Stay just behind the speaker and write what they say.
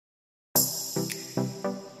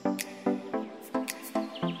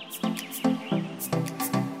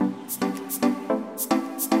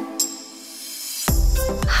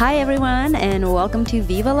Hi, everyone, and welcome to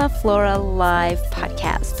Viva la Flora Live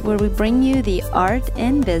podcast, where we bring you the art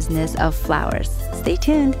and business of flowers. Stay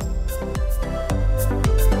tuned.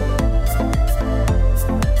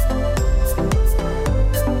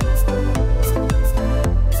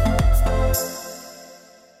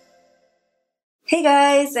 Hey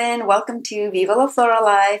guys, and welcome to Viva la Flora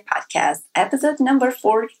Live podcast, episode number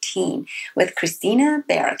 14 with Cristina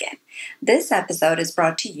Barragan. This episode is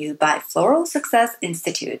brought to you by Floral Success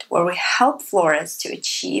Institute, where we help florists to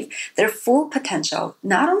achieve their full potential,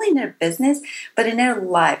 not only in their business, but in their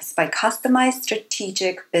lives by customized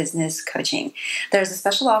strategic business coaching. There's a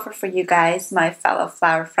special offer for you guys, my fellow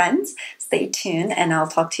flower friends. Stay tuned, and I'll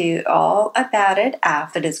talk to you all about it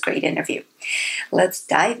after this great interview. Let's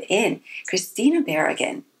dive in. Cristina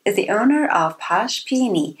Barragan is the owner of Posh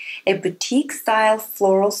Peony, a boutique-style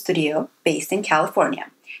floral studio based in California.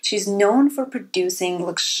 She's known for producing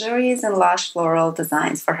luxurious and lush floral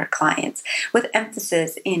designs for her clients, with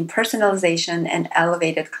emphasis in personalization and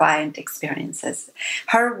elevated client experiences.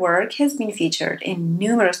 Her work has been featured in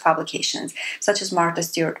numerous publications, such as Martha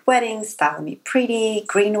Stewart Weddings, Style Me Pretty,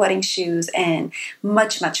 Green Wedding Shoes, and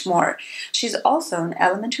much, much more. She's also an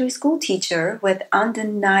elementary school teacher with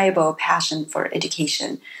undeniable passion for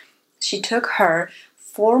education. She took her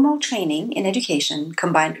formal training in education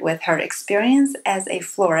combined with her experience as a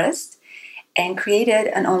florist and created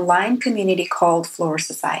an online community called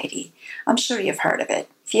Fleursociety. I'm sure you've heard of it.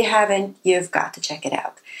 If you haven't, you've got to check it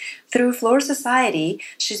out. Through Fleursociety,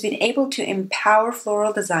 she's been able to empower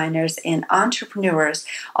floral designers and entrepreneurs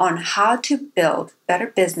on how to build better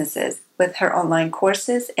businesses with her online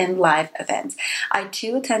courses and live events. I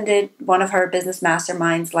too attended one of her business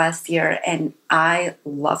masterminds last year, and I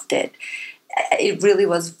loved it. It really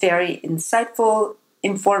was very insightful,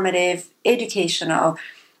 informative, educational.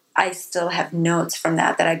 I still have notes from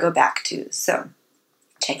that I go back to, so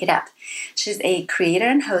check it out. She's a creator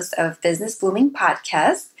and host of Business Blooming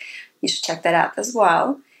podcast. You should check that out as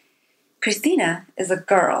well. Cristina is a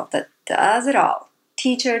girl that does it all.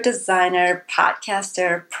 Teacher, designer,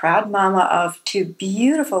 podcaster, proud mama of two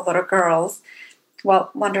beautiful little girls.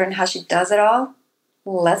 Well, wondering how she does it all?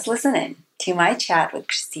 Let's listen in to my chat with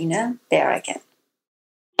Cristina Barragan.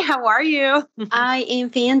 How are you? I am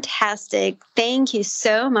fantastic. Thank you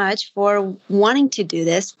so much for wanting to do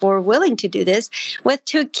this, for willing to do this with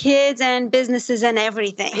two kids and businesses and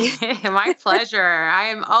everything. My pleasure. I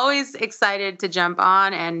am always excited to jump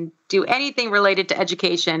on and do anything related to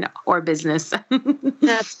education or business.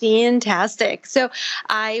 That's fantastic. So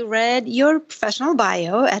I read your professional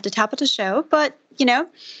bio at the top of the show, but,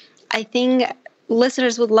 I think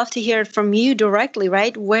listeners would love to hear it from you directly,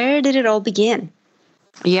 right? Where did it all begin?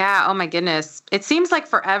 Yeah. Oh my goodness. It seems like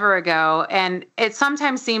forever ago. And it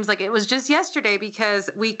sometimes seems like it was just yesterday because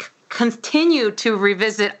we continue to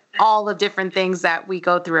revisit all the different things that we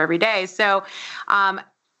go through every day. So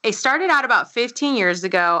it started out about 15 years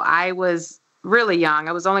ago. I was really young.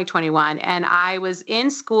 I was only 21, and I was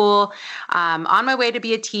in school on my way to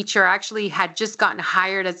be a teacher. I actually had just gotten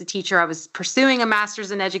hired as a teacher. I was pursuing a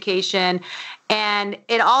master's in education, and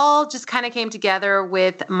it all just kind of came together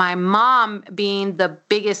with my mom being the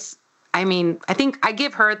biggest. I think I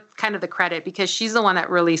give her kind of the credit because she's the one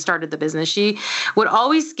that really started the business. She would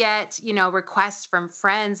always get, requests from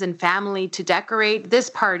friends and family to decorate this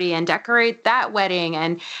party and decorate that wedding.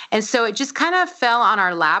 And so it just kind of fell on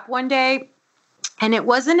our lap one day. And it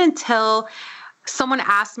wasn't until someone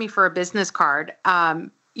asked me for a business card,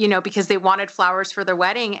 because they wanted flowers for their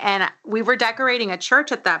wedding. And we were decorating a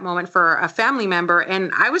church at that moment for a family member.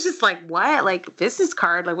 And I was just like, what? Like, business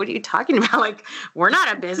card? Like, what are you talking about? Like, we're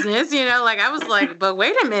not a business, I was like, but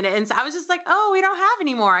wait a minute. And so I was just like, oh, we don't have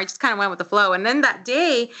any more. I just kind of went with the flow. And then that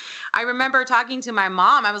day, I remember talking to my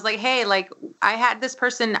mom. I was like, hey, like, I had this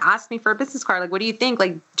person ask me for a business card. Like, what do you think?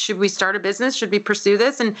 Like, should we start a business? Should we pursue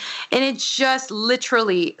this? And it just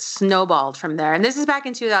literally snowballed from there. And this is back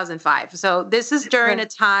in 2005. So this is during a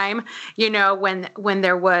time, when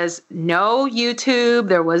there was no YouTube,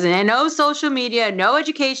 there was no social media, no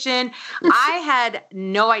education. I had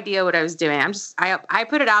no idea what I was doing. I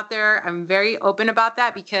put it out there. I'm very open about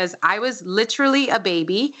that because I was literally a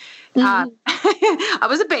baby. I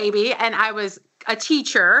was a baby and I was a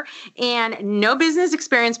teacher and no business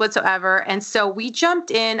experience whatsoever. And so we jumped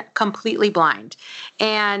in completely blind.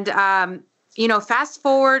 And, fast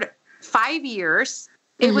forward 5 years,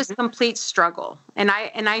 it was a complete struggle. And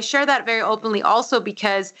I share that very openly also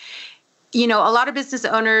because, a lot of business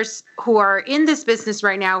owners who are in this business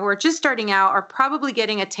right now, who are just starting out, are probably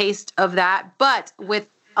getting a taste of that, but with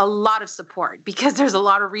a lot of support because there's a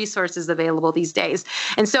lot of resources available these days.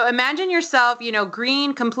 And so imagine yourself,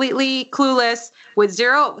 green, completely clueless with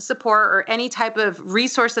zero support or any type of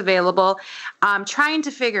resource available, trying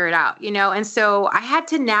to figure it out, And so I had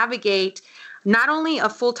to navigate not only a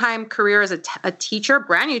full-time career as a teacher,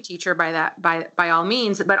 brand new teacher by all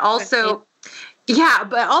means, but also,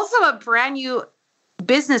 a brand new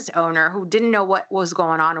business owner who didn't know what was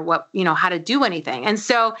going on or how to do anything. And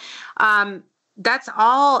so, that's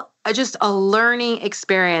all just a learning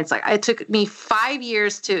experience. Like it took me 5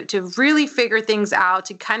 years to really figure things out,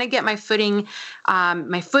 to kind of get my foot in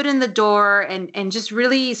the door and just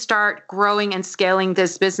really start growing and scaling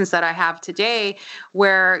this business that I have today,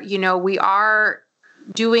 where, we are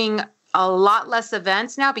doing a lot less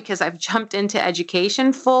events now because I've jumped into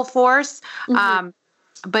education full force. Mm-hmm.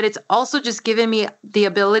 But it's also just given me the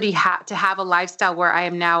ability to have a lifestyle where I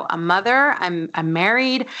am now a mother. I'm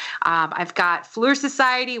married. I've got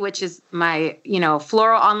Fleursociety, which is my,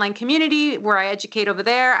 floral online community where I educate over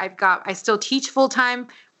there. I still teach full time.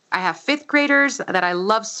 I have fifth graders that I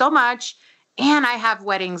love so much. And I have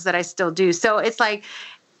weddings that I still do. So it's like,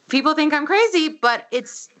 people think I'm crazy, but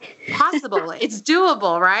it's possible. It's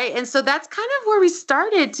doable, right? And so that's kind of where we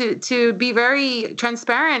started to be very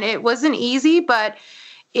transparent. It wasn't easy, but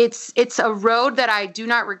it's a road that I do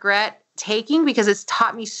not regret taking because it's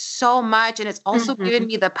taught me so much. And it's also given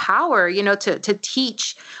me the power, to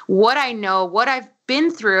teach what I know, what I've been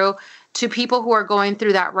through to people who are going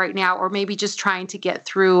through that right now, or maybe just trying to get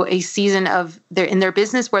through a season in their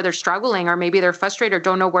business where they're struggling, or maybe they're frustrated or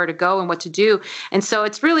don't know where to go and what to do. And so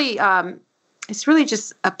it's really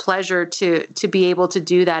just a pleasure to be able to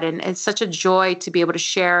do that. And it's such a joy to be able to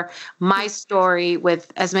share my story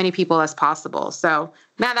with as many people as possible. So,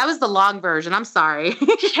 man, that was the long version. I'm sorry.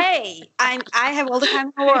 Hey, I have all the time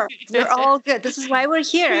in the world. We're all good. This is why we're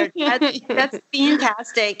here. That's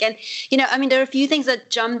fantastic. And, there are a few things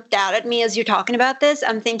that jumped out at me as you're talking about this.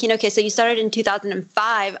 I'm thinking, okay, so you started in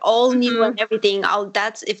 2005, all new and everything.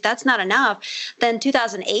 If that's not enough, then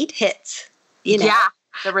 2008 hits, Yeah.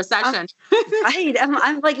 The recession. Right.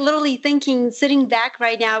 I'm like literally thinking, sitting back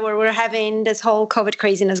right now where we're having this whole COVID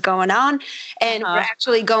craziness going on, and we're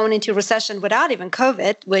actually going into recession without even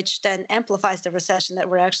COVID, which then amplifies the recession that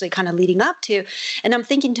we're actually kind of leading up to. And I'm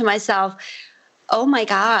thinking to myself, oh my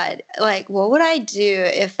God, like, what would I do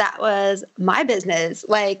if that was my business?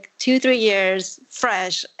 Like 2-3 years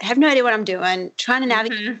fresh, have no idea what I'm doing, trying to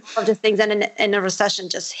navigate all of these things, and a recession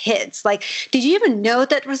just hits. Like, did you even know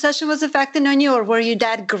that recession was affecting on you, or were you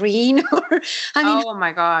that green? Oh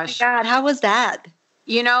my gosh. Oh my God, how was that?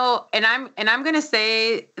 And I'm going to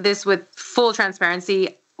say this with full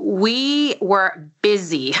transparency. We were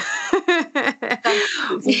busy.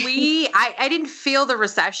 I didn't feel the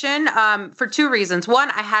recession for two reasons. One,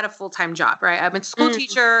 I had a full-time job, right? I'm a school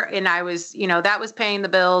teacher, and I was, that was paying the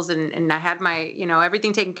bills, and I had my,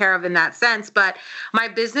 everything taken care of in that sense. But my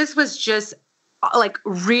business was just like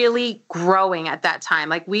really growing at that time.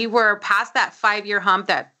 Like we were past that 5-year hump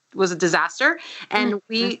that was a disaster. And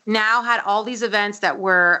we now had all these events that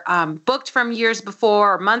were booked from years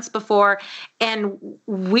before or months before. And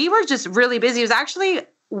we were just really busy. It was actually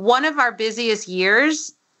one of our busiest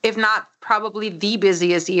years, if not probably the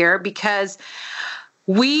busiest year, because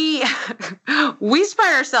we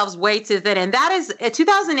spread ourselves way too thin. And that is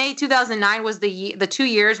 2008, 2009 was the 2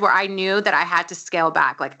 years where I knew that I had to scale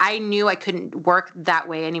back. Like I knew I couldn't work that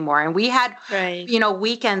way anymore. And we had,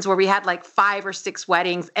 weekends where we had like 5 or 6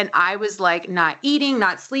 weddings, and I was like not eating,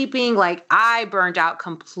 not sleeping. Like I burned out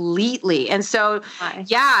completely. And so,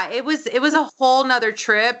 it was a whole nother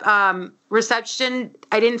trip. Reception,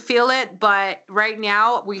 I didn't feel it, but right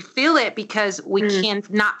now we feel it because we can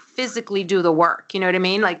not physically do the work. You know what I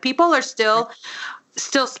mean? Like people are still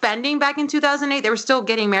spending back in 2008. They were still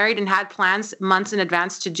getting married and had plans months in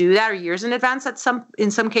advance to do that, or years in advance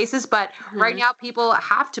in some cases. But right now people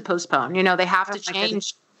have to postpone, they have to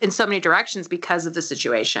change in so many directions because of the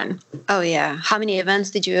situation. Oh yeah. How many events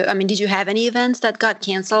did you have any events that got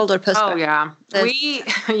canceled or postponed? Oh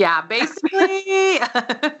yeah. Basically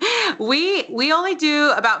we only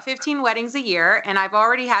do about 15 weddings a year, and I've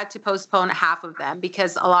already had to postpone half of them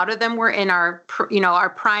because a lot of them were in our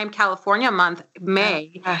prime California month, May,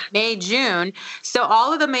 June. So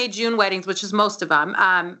all of the May, June weddings, which is most of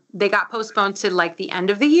them, they got postponed to like the end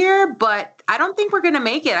of the year, but I don't think we're going to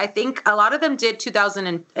make it. I think a lot of them did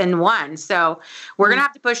 2001. So we're going to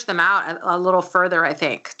have to push them out a little further, I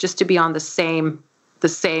think, just to be on the same the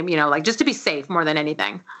same, like just to be safe more than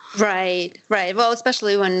anything. Right. Well,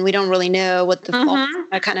 especially when we don't really know what the faults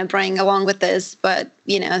are kind of bring along with this, but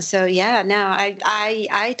so yeah, no,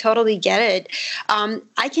 I totally get it.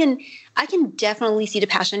 I can definitely see the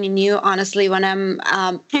passion in you, honestly, when I'm,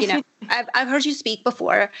 I've heard you speak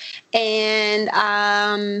before,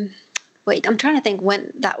 and wait, I'm trying to think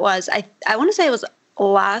when that was. I want to say it was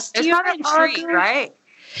last year. It's not Intrigued, right?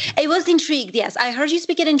 It was Intrigued. Yes, I heard you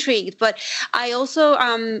speak at Intrigued, but I also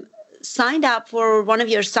signed up for one of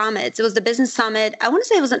your summits. It was the business summit. I want to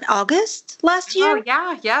say it was in August last year. Oh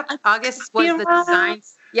yeah, yep. August was the design.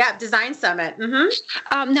 Yeah, design summit.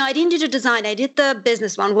 Mm-hmm. No, I didn't do the design. I did the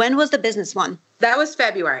business one. When was the business one? That was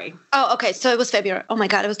February. Oh, okay. So it was February. Oh my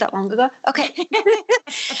God, it was that long ago. Okay.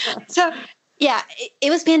 So yeah,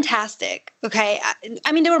 it was fantastic. Okay.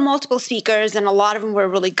 I mean, there were multiple speakers and a lot of them were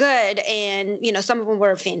really good. And, some of them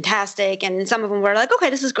were fantastic. And some of them were like,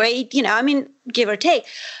 okay, this is great. I mean, give or take.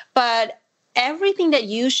 But everything that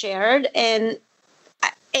you shared, and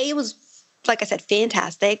A, was, like I said,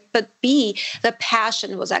 fantastic. But B, the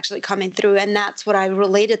passion was actually coming through. And that's what I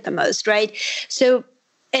related the most, right? So,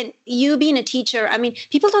 and you being a teacher, I mean,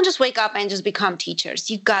 people don't just wake up and just become teachers.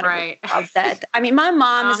 You got to love that. I mean, my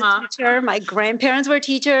mom is a teacher. My grandparents were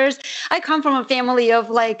teachers. I come from a family of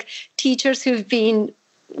teachers who've been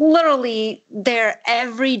literally there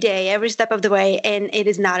every day, every step of the way. And it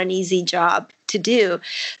is not an easy job to do.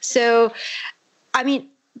 So, I mean,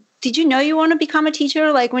 did you know you want to become a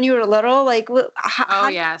teacher? When you were little,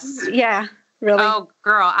 yes. Yeah, really. Oh,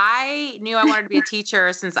 girl, I knew I wanted to be a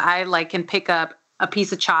teacher since I can pick up a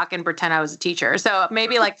piece of chalk and pretend I was a teacher. So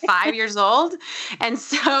maybe 5 years old. And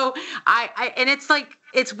so and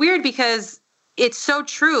it's weird because it's so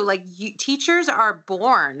true. Teachers are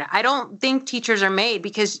born. I don't think teachers are made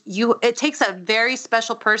because it takes a very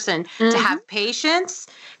special person to have patience,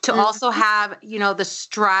 to also have, the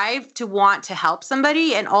strive to want to help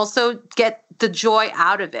somebody and also get the joy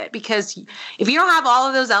out of it. Because if you don't have all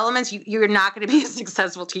of those elements, you're not going to be a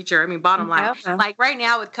successful teacher. I mean, bottom line, right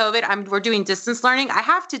now with COVID, we're doing distance learning. I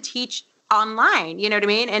have to teach online, you know what I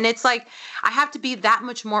mean? And it's I have to be that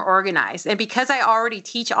much more organized. And because I already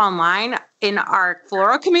teach online in our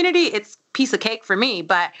Floro community, it's piece of cake for me.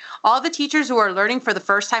 But all the teachers who are learning for the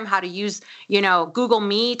first time how to use, Google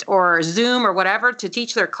Meet or Zoom or whatever to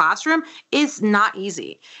teach their classroom is not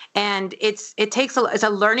easy. And it's a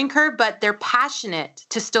learning curve, but they're passionate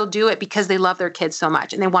to still do it because they love their kids so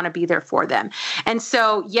much and they want to be there for them. And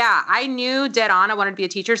so, yeah, I knew dead on I wanted to be a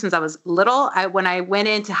teacher since I was little. When I went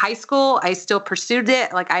into high school, I still pursued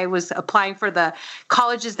it. I was applying for the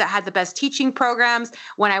colleges that had the best teaching programs.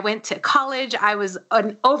 When I went to college, I was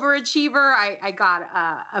an overachiever. I got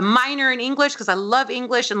a minor in English because I love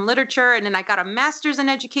English and literature. And then I got a master's in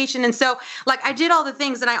education. And so I did all the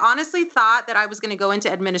things. And I honestly thought that I was going to go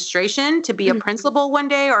into administration to be a principal one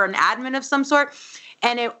day or an admin of some sort.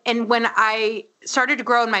 And when I started to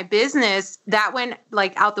grow in my business, that went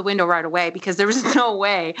out the window right away because there was no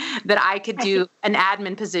way that I could do an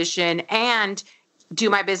admin position and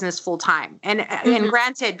do my business full time. And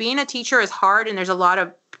granted, being a teacher is hard and there's a lot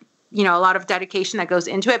of dedication that goes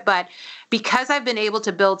into it. But because I've been able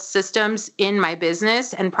to build systems in my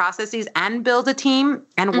business and processes and build a team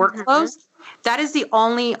and workflows, that is the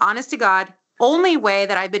only, honest to God, only way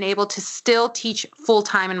that I've been able to still teach full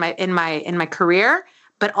time in my career,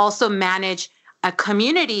 but also manage a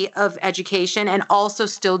community of education and also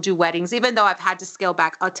still do weddings, even though I've had to scale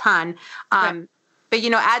back a ton. But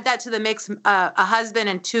add that to the mix, a husband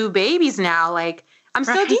and 2 babies now, I'm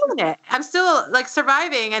still doing it. I'm still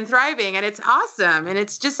surviving and thriving, and it's awesome. And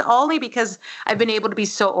it's just only because I've been able to be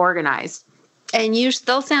so organized. And you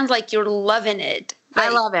still sounds like you're loving it. I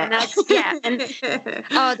love it. And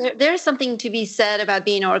there's something to be said about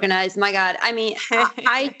being organized. My God. I mean,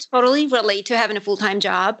 I totally relate to having a full-time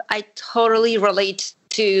job. I totally relate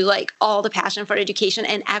to all the passion for education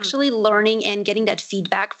and actually learning and getting that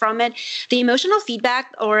feedback from it. The emotional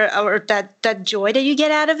feedback or that joy that you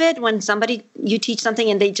get out of it when you teach something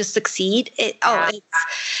and they just succeed.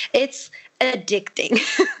 It's addicting.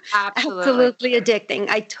 Absolutely addicting.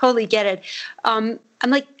 I totally get it. I'm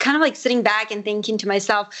kind of sitting back and thinking to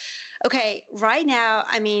myself, okay, right now,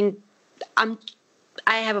 I mean, I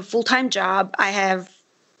have a full-time job. I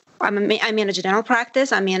manage a dental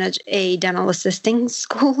practice. I manage a dental assisting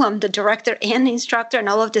school. I'm the director and the instructor and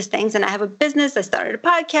all of these things. And I have a business. I started a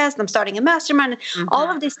podcast. I'm starting a mastermind, all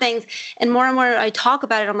of these things. And more I talk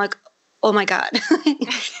about it, I'm like, oh my God.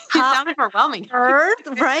 It sounded overwhelming. Earth,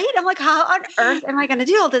 right? I'm like, how on earth am I going to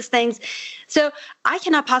do all these things? So I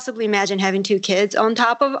cannot possibly imagine having 2 kids on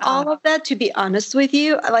top of all of that, to be honest with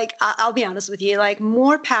you. Like, I'll be honest with you, like,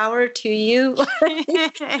 more power to you.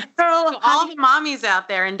 Girl, all the mommies out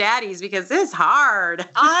there and daddies, because this is hard.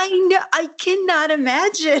 I know. I cannot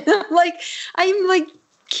imagine. I'm like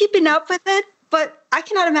keeping up with it, but I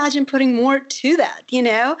cannot imagine putting more to that,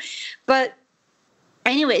 But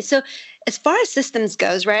anyway, so as far as systems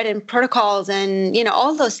goes, right, and protocols and,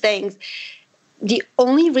 all those things, the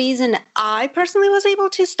only reason I personally was able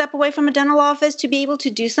to step away from a dental office to be able to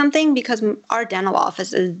do something, because our dental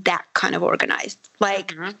office is that kind of organized,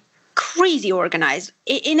 like crazy organized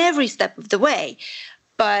in every step of the way.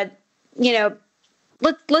 But,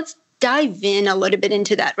 let's dive in a little bit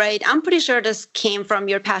into that, right? I'm pretty sure this came from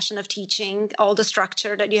your passion of teaching, all the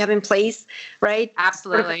structure that you have in place, right?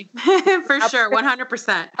 Absolutely. For sure.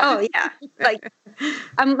 100%. Oh yeah. Like,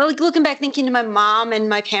 I'm like looking back thinking to my mom and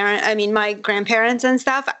my grandparents and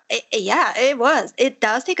stuff. It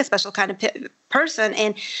does take a special kind of person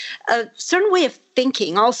and a certain way of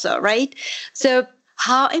thinking also, right? So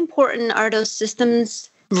how important are those systems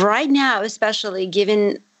right now, especially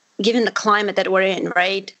given the climate that we're in,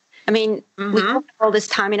 right? I mean, we don't have all this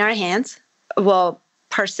time in our hands. Well,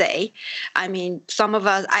 per se. I mean, some of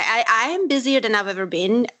us, I am busier than I've ever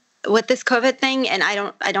been with this COVID thing, and I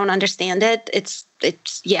don't understand it.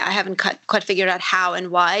 I haven't quite figured out how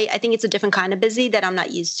and why. I think it's a different kind of busy that I'm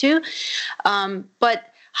not used to.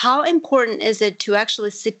 But how important is it to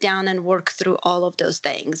actually sit down and work through all of those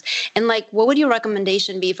things? And like, what would your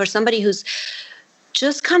recommendation be for somebody who's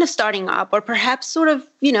just kind of starting up, or perhaps sort of,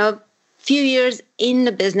 few years in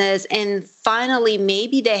the business, and finally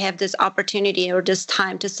maybe they have this opportunity or this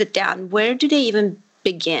time to sit down? Where do they even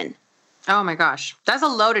begin? Oh my gosh, that's a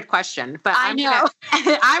loaded question, but I'm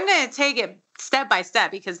going to take it step by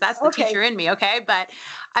step, because that's the teacher in me. Okay. But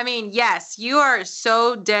I mean, yes, you are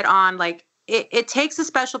so dead on. Like, it takes a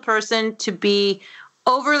special person to be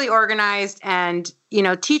overly organized and,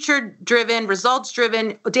 teacher driven, results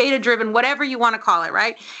driven, data driven, whatever you want to call it.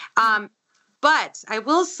 Right. But I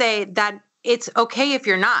will say that it's okay if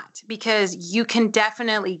you're not, because you can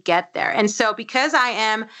definitely get there. And so because I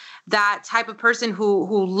am that type of person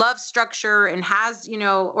who loves structure and has,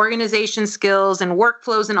 organization skills and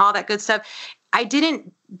workflows and all that good stuff, it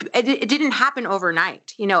didn't happen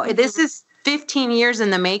overnight. This is 15 years in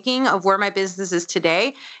the making of where my business is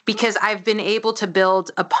today, because I've been able to build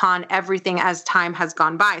upon everything as time has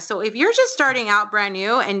gone by. So if you're just starting out brand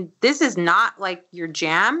new and this is not like your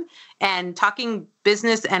jam, and talking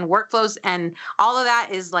business and workflows and all of that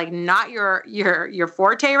is like not your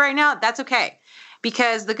forte right now, that's okay.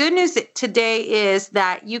 Because the good news today is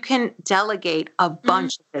that you can delegate a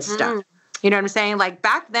bunch of this stuff. You know what I'm saying? Like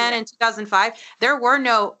back then in 2005, there were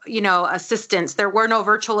no, assistants. There were no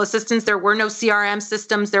virtual assistants. There were no CRM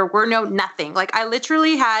systems. There were no nothing. Like I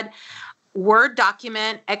literally had Word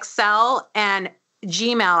document, Excel, and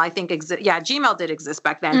Gmail, I think. Gmail did exist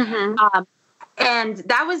back then. And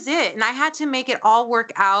that was it. And I had to make it all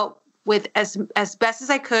work out with as best as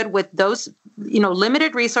I could with those,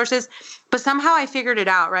 limited resources. But somehow I figured it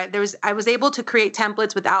out, right? I was able to create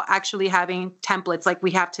templates without actually having templates like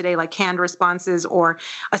we have today, like canned responses or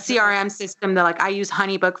a CRM system that, like, I use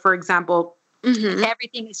HoneyBook, for example.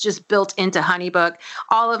 Everything is just built into HoneyBook.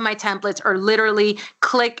 All of my templates are literally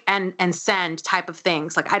click and send type of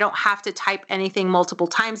things. Like I don't have to type anything multiple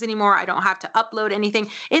times anymore. I don't have to upload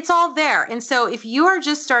anything. It's all there. And so if you are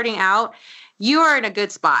just starting out, you are in a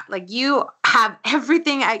good spot. Like you have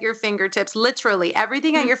everything at your fingertips, literally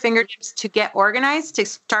everything at your fingertips to get organized, to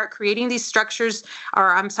start creating these structures,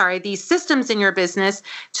 these systems in your business,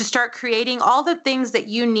 to start creating all the things that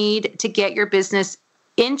you need to get your business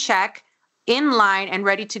in check, in line, and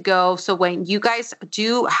ready to go. So when you guys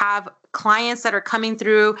do have clients that are coming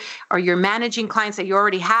through, or you're managing clients that you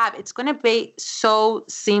already have, it's going to be so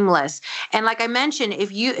seamless. And like I mentioned, if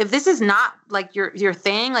this is not like your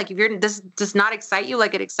thing, like if this does not excite you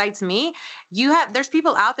like it excites me, there's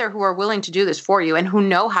people out there who are willing to do this for you and who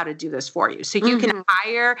know how to do this for you. So you can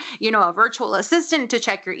hire, a virtual assistant to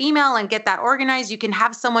check your email and get that organized. You can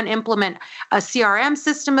have someone implement a CRM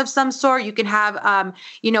system of some sort. You can have,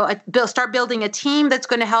 start building a team that's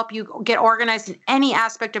going to help you get organized in any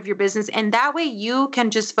aspect of your business business. And that way you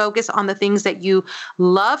can just focus on the things that you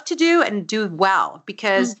love to do and do well.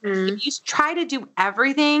 Because if you try to do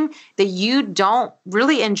everything that you don't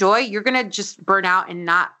really enjoy, you're going to just burn out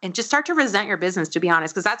and just start to resent your business, to be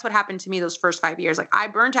honest. Because that's what happened to me those first 5 years. Like I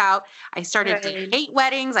burnt out. I started to hate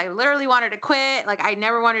weddings. I literally wanted to quit. Like I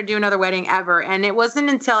never wanted to do another wedding ever. And it wasn't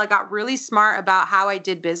until I got really smart about how I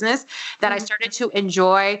did business that I started to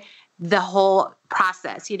enjoy the whole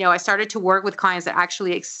process. You know, I started to work with clients that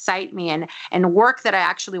actually excite me and work that I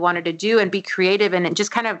actually wanted to do and be creative and just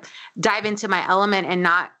kind of dive into my element and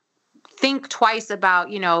not think twice about,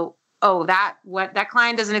 you know, oh, that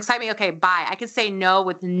client doesn't excite me. Okay, bye. I could say no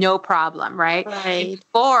with no problem, right?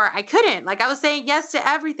 Or I couldn't. Like I was saying yes to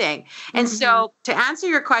everything. And so to answer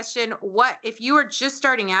your question, what if you are just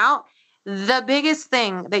starting out, the biggest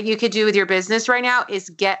thing that you could do with your business right now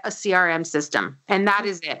is get a CRM system. And that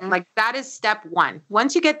is it. Like that is step one.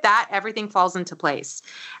 Once you get that, everything falls into place.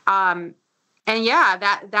 And yeah,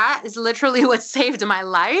 that is literally what saved my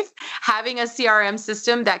life. Having a CRM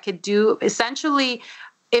system that could do essentially,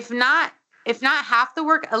 if not half the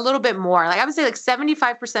work, a little bit more. Like I would say like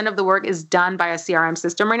 75% of the work is done by a CRM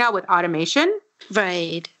system right now with automation.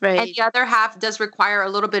 Right. And the other half does require a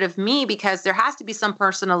little bit of me because there has to be some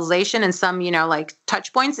personalization and some, you know, like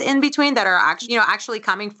touch points in between that are actually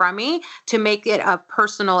coming from me to make it a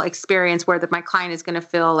personal experience where my client is going to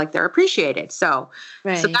feel like they're appreciated. So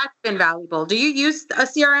that's been valuable. Do you use a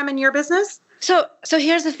CRM in your business? So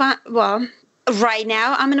here's right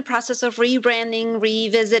now I'm in the process of rebranding,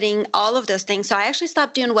 revisiting all of those things. So I actually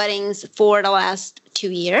stopped doing weddings for the last 2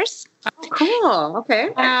 years. Oh, cool. Okay.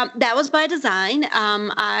 That was by design.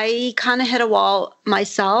 I kind of hit a wall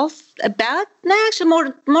myself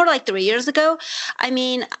more like 3 years ago. I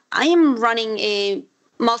mean, I am running a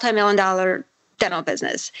multi-million-dollar dental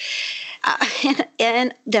business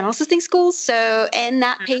and dental assisting schools. And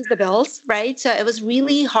that pays the bills, right? So it was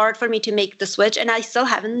really hard for me to make the switch, and I still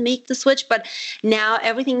haven't made the switch, but now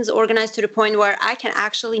everything's organized to the point where I can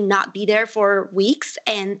actually not be there for weeks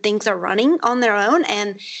and things are running on their own.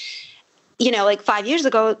 And you know, like 5 years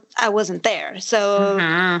ago, I wasn't there. So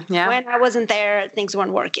when I wasn't there, things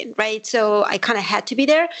weren't working, right? So I kind of had to be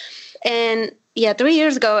there. And 3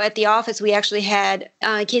 years ago at the office, we actually had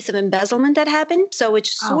a case of embezzlement that happened. So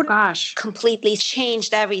which sort of completely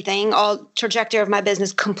changed everything, all trajectory of my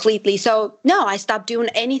business completely. So no, I stopped doing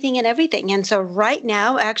anything and everything. And so right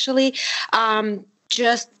now, actually,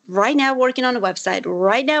 just right now working on a website,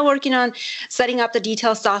 right now working on setting up the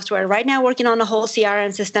detailed software, right now working on the whole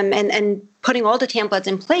CRM system and putting all the templates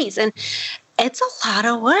in place. And it's a lot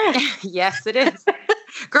of work. Yes, it is.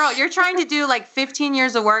 Girl, you're trying to do like 15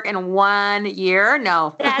 years of work in 1 year?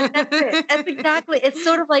 No. That's it. That's exactly. It's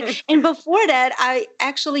sort of like, and before that, I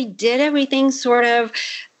actually did everything sort of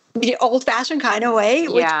the old-fashioned kind of way,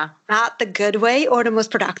 which is not the good way or the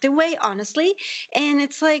most productive way, honestly. And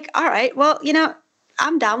it's like, all right, well, you know,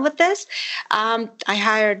 I'm done with this. I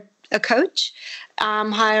hired a coach.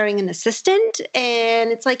 I'm hiring an assistant.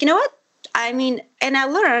 And it's like, you know what? I mean, and I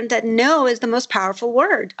learned that no is the most powerful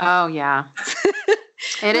word. Oh, yeah.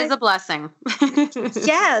 It is a blessing.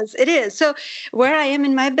 Yes, it is. So where I am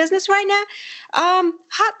in my business right now,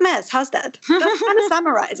 hot mess. How's that? That kind of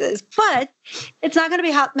summarizes. But it's not going to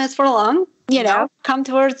be hot mess for long. You know, come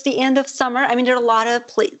towards the end of summer. I mean, there are a lot of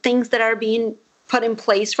things that are being put in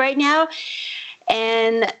place right now.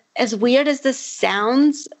 And as weird as this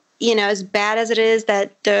sounds, you know, as bad as it is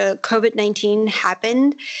that the COVID-19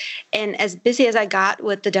 happened, and as busy as I got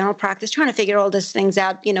with the dental practice, trying to figure all these things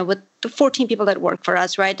out, you know, with the 14 people that work for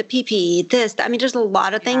us, right? The PPE, I mean, there's a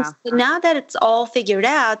lot of things. So now that it's all figured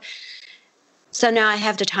out, so now I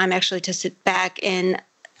have the time actually to sit back, and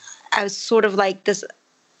I was sort of like this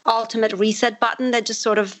ultimate reset button that just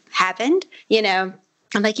sort of happened, you know.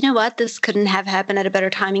 I'm like, you know what? This couldn't have happened at a better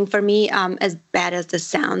timing for me, as bad as this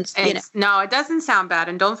sounds. You know? No, it doesn't sound bad.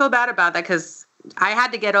 And don't feel bad about that, because I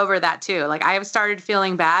had to get over that too. Like I have started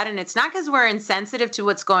feeling bad, and it's not because we're insensitive to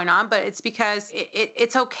what's going on, but it's because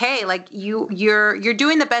it's okay. Like you're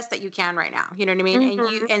doing the best that you can right now. You know what I mean?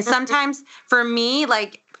 Mm-hmm. And sometimes for me,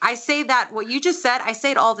 like I say that what you just said, I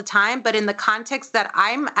say it all the time, but in the context that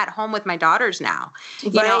I'm at home with my daughters now,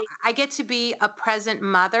 you know, I get to be a present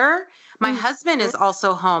mother. My husband is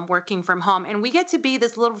also home working from home, and we get to be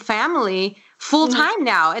this little family full time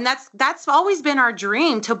now. And that's always been our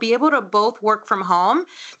dream, to be able to both work from home,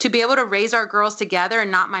 to be able to raise our girls together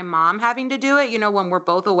and not my mom having to do it, you know, when we're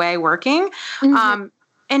both away working. And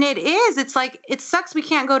it's like, it sucks we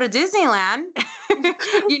can't go to Disneyland.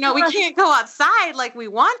 You know, we can't go outside like we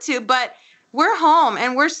want to, but we're home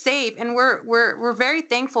and we're safe, and we're very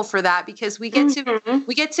thankful for that, because we get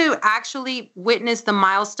to actually witness the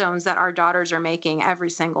milestones that our daughters are making every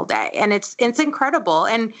single day. And it's incredible.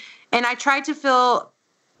 And I try to feel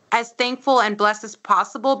as thankful and blessed as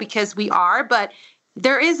possible, because we are, but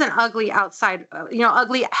there is an ugly outside,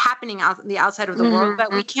 ugly happening out the outside of the world, but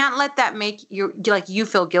we can't let that make you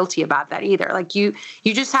feel guilty about that either. Like you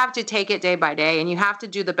just have to take it day by day, and you have to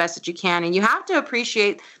do the best that you can, and you have to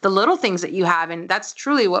appreciate the little things that you have. And that's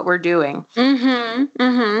truly what we're doing. I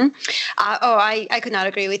could not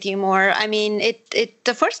agree with you more. I mean,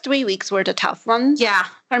 the first 3 weeks were the tough ones. Yeah.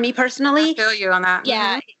 For me personally. I feel you on that.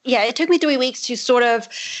 Yeah. Yeah. It took me 3 weeks to sort of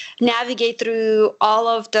navigate through all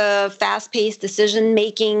of the fast-paced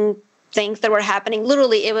decision-making things that were happening.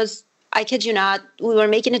 Literally, it was, I kid you not, we were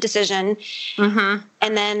making a decision. And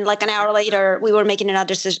then like an hour later, we were making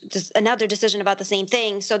another decision about the same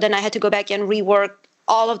thing. So then I had to go back and rework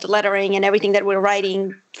all of the lettering and everything that we're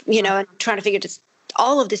writing, and trying to figure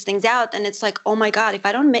all of these things out. And it's like, oh my God, if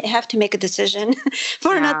I don't have to make a decision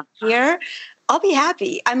for another year, I'll be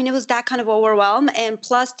happy. I mean, it was that kind of overwhelm, and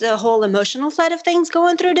plus the whole emotional side of things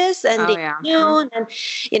going through this, and and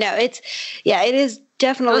it is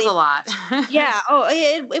definitely it was a lot.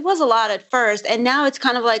 It was a lot at first, and now it's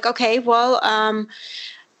kind of like, okay, well,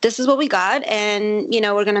 this is what we got, and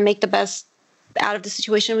we're going to make the best out of the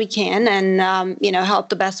situation we can, and help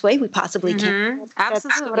the best way we possibly can.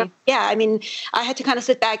 Absolutely. I mean, I had to kind of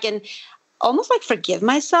sit back and almost like forgive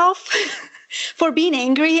myself for being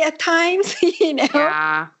angry at times,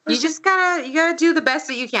 Yeah. You just gotta do the best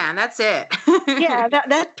that you can. That's it. Yeah,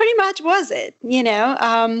 that pretty much was it,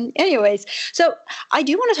 Anyways, so I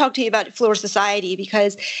do want to talk to you about Fleursociety,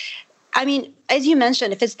 because I mean, as you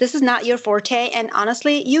mentioned, this is not your forte, and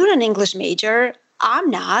honestly, you're an English major.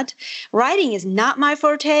 I'm not. Writing is not my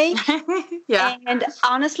forte. Yeah. And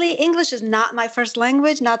honestly, English is not my first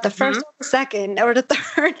language, not the first or the second or the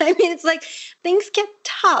third. I mean, it's like things get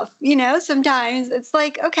tough, sometimes. It's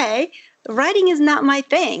like, okay, writing is not my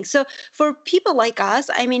thing. So for people like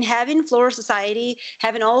us, I mean, having Fleursociety,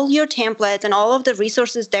 having all your templates and all of the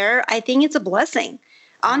resources there, I think it's a blessing,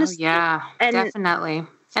 honestly. Oh, yeah, definitely.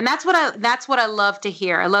 And that's what I love to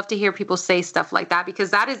hear. I love to hear people say stuff like that,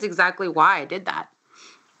 because that is exactly why I did that.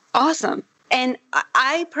 Awesome. And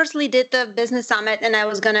I personally did the business summit, and I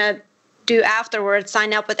was going to do afterwards,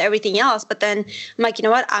 sign up with everything else. But then I'm like, you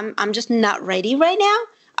know what? I'm just not ready right now.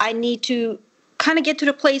 I need to kind of get to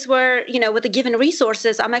the place where, with the given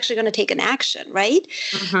resources, I'm actually going to take an action, right?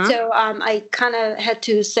 So I kind of had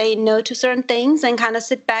to say no to certain things and kind of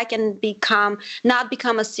sit back and not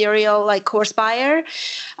become a serial like course buyer.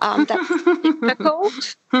 That's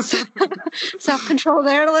difficult. Self-control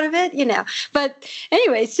there a little bit, But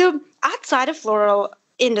anyway, so outside of floral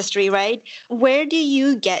industry, right? Where do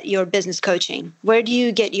you get your business coaching? Where do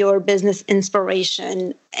you get your business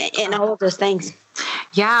inspiration and all of those things?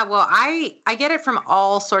 Yeah, well, I get it from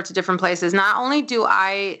all sorts of different places. Not only do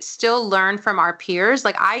I still learn from our peers,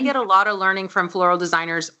 like I get a lot of learning from floral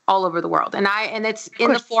designers all over the world. And it's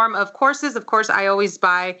in the form of courses. Of course, I always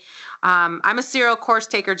buy, I'm a serial course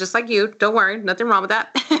taker just like you. Don't worry, nothing wrong with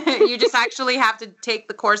that. You just actually have to take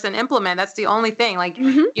the course and implement. That's the only thing. Like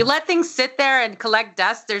you let things sit there and collect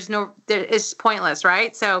dust. It's pointless,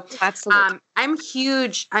 right? So absolutely. I'm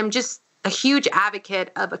just a huge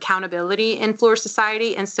advocate of accountability in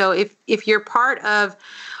Fleursociety. And so if you're part of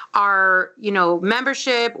our,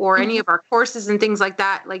 membership or any of our courses and things like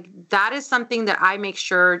that is something that I make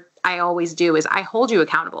sure I always do is I hold you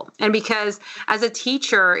accountable. And because as a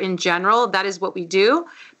teacher in general, that is what we do.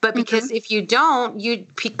 But because if you don't, you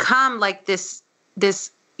become like this,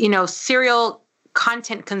 serial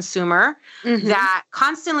content consumer that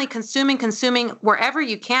constantly consuming wherever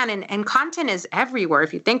you can. And content is everywhere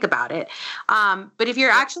if you think about it. But if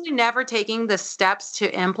you're actually never taking the steps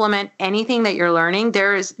to implement anything that you're learning,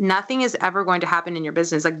 nothing is ever going to happen in your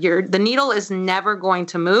business. Like the needle is never going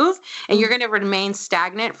to move and you're going to remain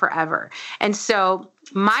stagnant forever. And so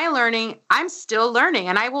my learning, I'm still learning,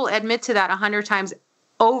 and I will admit to that 100 times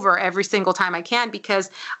over every single time I can,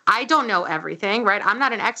 because I don't know everything, right? I'm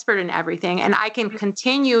not an expert in everything, and I can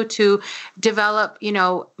continue to develop,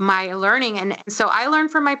 my learning. And so I learn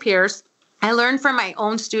from my peers. I learn from my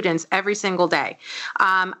own students every single day.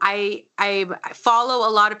 I follow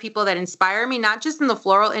a lot of people that inspire me, not just in the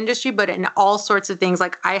floral industry, but in all sorts of things.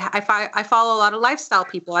 Like I follow a lot of lifestyle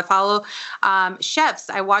people. I follow chefs.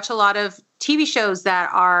 I watch a lot of TV shows that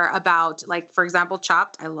are about, like, for example,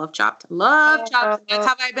 Chopped. I love Chopped. Chopped. That's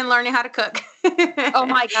how I've been learning how to cook. Oh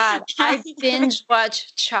my God. I binge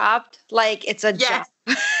watch Chopped like it's a job.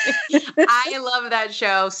 I love that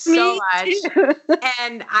show so much.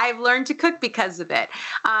 And I've learned to cook because of it.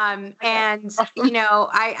 And,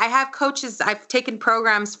 I have coaches. I've taken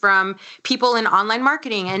programs from people in online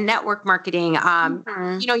marketing and network marketing.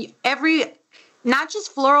 Not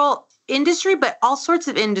just floral industry, but all sorts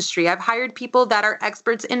of industry. I've hired people that are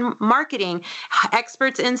experts in marketing,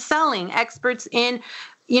 experts in selling, experts in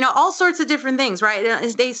all sorts of different things,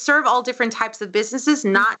 right? They serve all different types of businesses,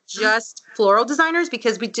 not just floral designers,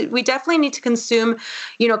 because we definitely need to consume,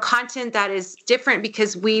 content that is different,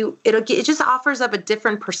 because it just offers up a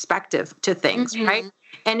different perspective to things, right?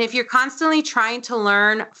 And if you're constantly trying to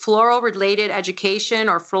learn floral related education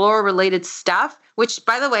or floral related stuff, which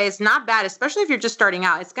by the way is not bad, especially if you're just starting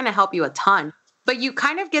out, it's going to help you a ton. But you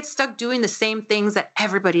kind of get stuck doing the same things that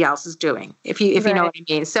everybody else is doing, if you know what I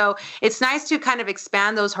mean. So it's nice to kind of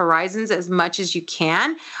expand those horizons as much as you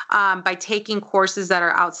can by taking courses that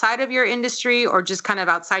are outside of your industry or just kind of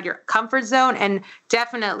outside your comfort zone, and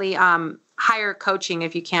definitely hire coaching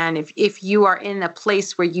if you can, if you are in a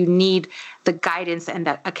place where you need the guidance and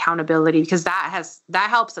that accountability, because that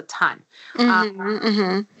helps a ton.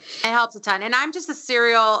 It helps a ton. And I'm just a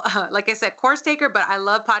serial, like I said, course taker, but I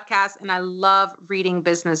love podcasts and I love reading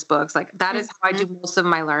business books. Like that is how I do most of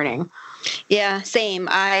my learning. Yeah, same.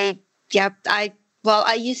 I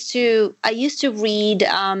used to read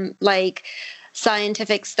like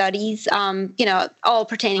scientific studies, all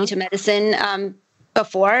pertaining to medicine.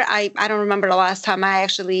 Before. I don't remember the last time I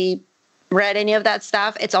actually read any of that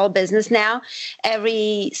stuff. It's all business now.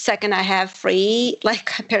 Every second I have free,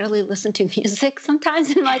 like I barely listen to music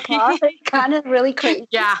sometimes in my car. It's kind of really crazy.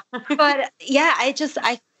 Yeah. But yeah,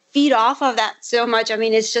 I feed off of that so much. I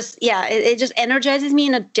mean, it's just, it just energizes me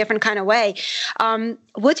in a different kind of way.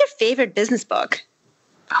 What's your favorite business book?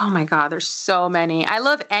 Oh my God, there's so many. I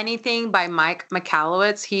love anything by Mike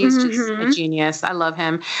Michalowicz. He's just a genius. I love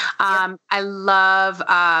him. I love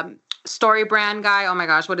Story Brand guy. Oh my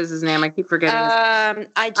gosh, what is his name? I keep forgetting.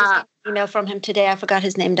 I just got an email from him today. I forgot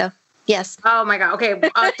his name though. Yes. Oh my God. Okay.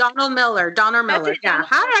 Donald Miller. Yeah.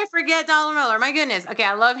 How did I forget Donald Miller? My goodness. Okay.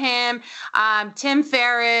 I love him. Tim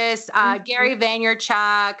Ferriss, Gary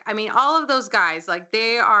Vaynerchuk. I mean, all of those guys, like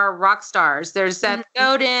they are rock stars. There's Seth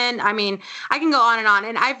Godin. I mean, I can go on.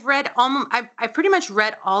 And I've read I've pretty much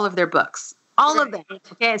read all of their books. All of them.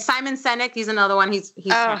 Okay. Simon Sinek, he's another one. He's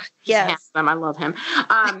handsome. I love him.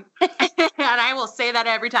 And I will say that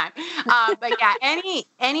every time. But yeah, any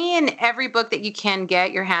and every book that you can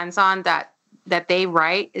get your hands on that they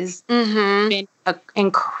write is been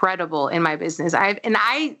incredible in my business.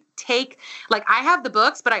 I take, like, I have the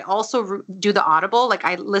books, but I also do the Audible. Like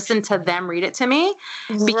I listen to them read it to me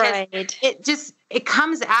because it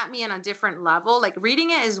comes at me on a different level. Like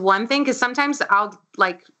reading it is one thing, because sometimes I'll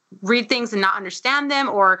like read things and not understand them,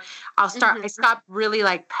 or I stop really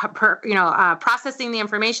like processing the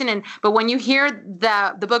information. But when you hear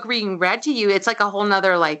the book being read to you, it's like a whole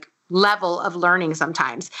nother like level of learning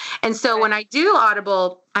sometimes. And so when I do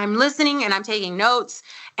Audible, I'm listening and I'm taking notes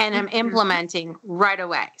and I'm implementing right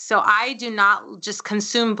away. So I do not just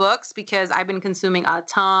consume books, because I've been consuming a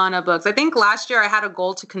ton of books. I think last year I had a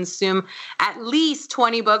goal to consume at least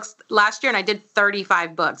 20 books last year, and I did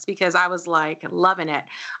 35 books because I was like loving it.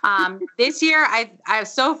 This year I've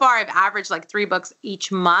so far I've averaged like 3 books each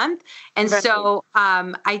month. And so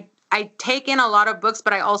I take in a lot of books,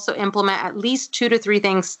 but I also implement at least 2 to 3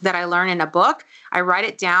 things that I learn in a book. I write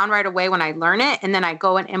it down right away when I learn it, and then I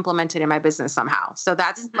go and implement it in my business somehow. So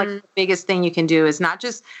that's like the biggest thing you can do, is not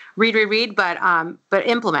just read, but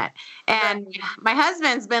implement. And my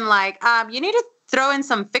husband's been like, you need to throw in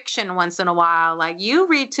some fiction once in a while. Like you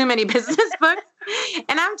read too many business books.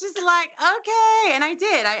 And I'm just like, okay. And I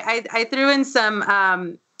did. I threw in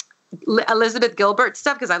some Elizabeth Gilbert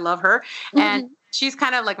stuff because I love her. And she's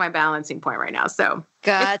kind of like my balancing point right now. So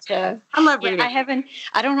gotcha. I love reading.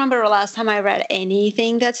 I don't remember the last time I read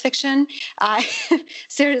anything that's fiction.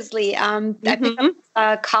 Seriously, I picked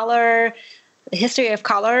up the History of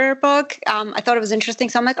Color book. I thought it was interesting.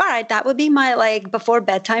 So I'm like, all right, that would be my like before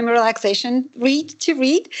bedtime relaxation read,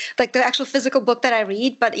 like the actual physical book that I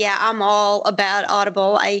read. But yeah, I'm all about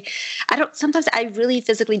Audible. Sometimes I really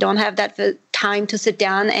physically don't have that time to sit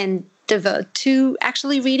down and devote to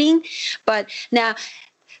actually reading. But now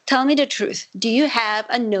tell me the truth. Do you have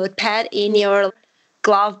a notepad in your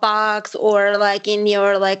glove box, or like in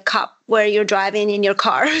your like cup where you're driving in your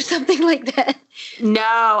car or something like that? No,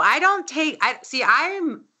 I don't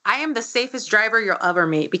I'm I am the safest driver you'll ever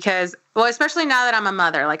meet because, well, especially now that I'm a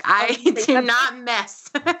mother, like I do not mess.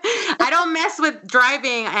 I don't mess with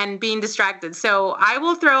driving and being distracted. So I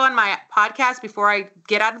will throw on my podcast before I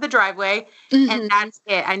get out of the driveway, and that's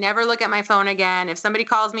it. I never look at my phone again. If somebody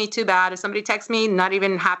calls me, too bad. If somebody texts me, not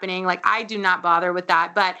even happening. Like I do not bother with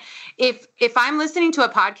that. But if I'm listening to a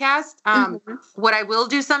podcast, what I will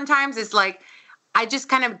do sometimes is like, I just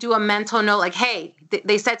kind of do a mental note, like, hey,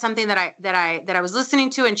 they said something that I was listening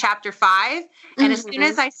to in chapter 5. And as soon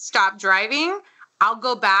as I stop driving, I'll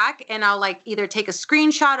go back and I'll like either take a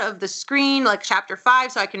screenshot of the screen, like chapter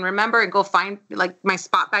 5, so I can remember and go find like my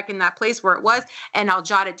spot back in that place where it was. And I'll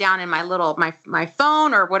jot it down in my little, my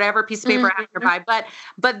phone or whatever piece of paper I have nearby.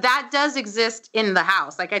 But that does exist in the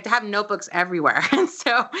house. Like I have notebooks everywhere. And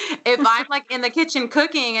so if I'm like in the kitchen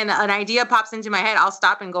cooking and an idea pops into my head, I'll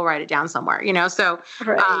stop and go write it down somewhere, you know? So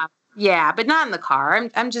yeah, but not in the car.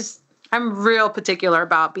 I'm real particular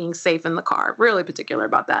about being safe in the car. Really particular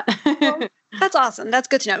about that. Well, that's awesome. That's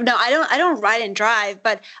good to know. No, I don't ride and drive,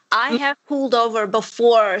 but I have pulled over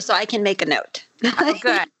before so I can make a note. Oh,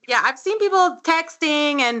 good. Yeah, I've seen people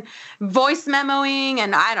texting and voice memoing,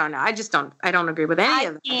 and I don't know. I don't agree with any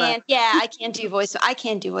of that. I can't do voice. I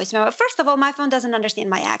can't do voice memo. First of all, my phone doesn't understand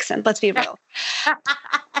my accent. Let's be real.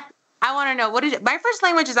 I want to know, what is it? My first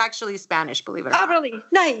language is actually Spanish, believe it or not. Oh, really?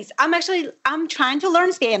 Nice. I'm trying to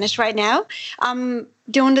learn Spanish right now. I'm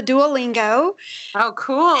doing the Duolingo. Oh,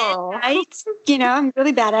 cool. I'm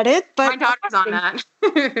really bad at it. But my daughter's on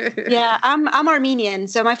that. Yeah, I'm Armenian.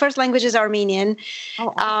 So my first language is Armenian.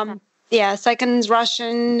 Oh, awesome. Second is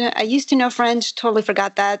Russian. I used to know French. Totally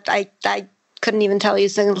forgot that. I couldn't even tell you a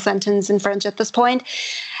single sentence in French at this point.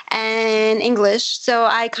 And English. So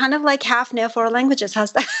I kind of like half know 4 languages.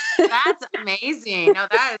 How's that? That's amazing. No,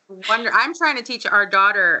 that is wonderful. I'm trying to teach our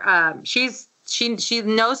daughter. She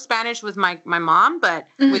knows Spanish with my mom, but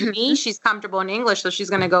with me, she's comfortable in English. So she's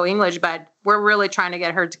going to go English, but we're really trying to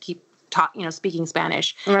get her to keep speaking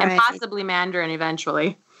Spanish and possibly Mandarin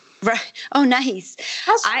eventually. Right. Oh, nice.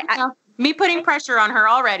 Me putting pressure on her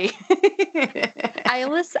already. I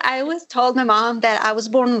was told my mom that I was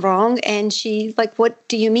born wrong, and she's like, "What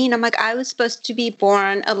do you mean?" I'm like, "I was supposed to be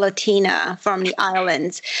born a Latina from the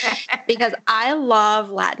islands because I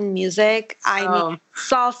love Latin music. I mean,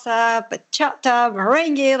 salsa, bachata,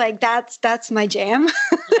 merengue, like that's my jam."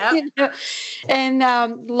 Yep. And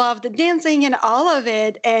love the dancing and all of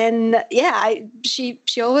it. And yeah,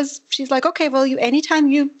 she's like, "Okay, well,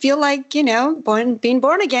 anytime you feel like being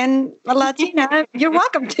born again a Latina, you're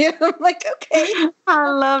welcome to." I'm like, "Okay." I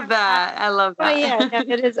love that. Oh yeah,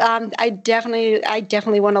 it is. I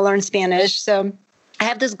definitely want to learn Spanish. So I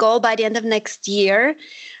have this goal by the end of next year.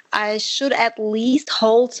 I should at least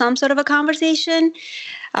hold some sort of a conversation.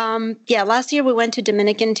 Last year we went to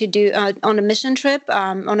Dominican to do on a mission trip,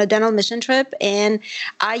 on a dental mission trip, and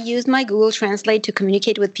I used my Google Translate to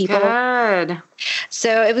communicate with people. Good.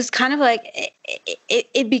 So it was kind of like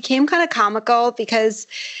it became kind of comical because.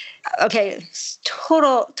 Okay,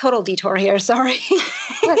 total detour here. Sorry.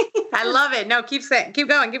 I love it. No, keep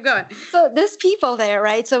going. So there's people there,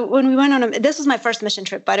 right? So when we went on this was my first mission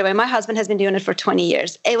trip, by the way. My husband has been doing it for 20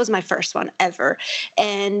 years. It was my first one ever.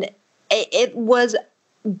 And it was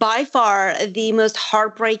by far the most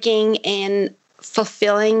heartbreaking and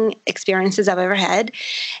fulfilling experiences I've ever had.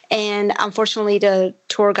 And unfortunately, the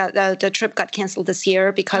trip got canceled this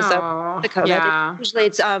year because of the COVID. Yeah. Usually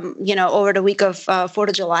it's, over the week of 4th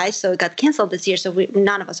of July. So it got canceled this year. So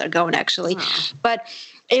none of us are going actually. But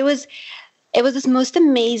it was this most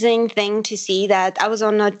amazing thing to see that I was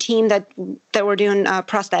on a team that were doing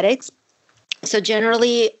prosthetics. So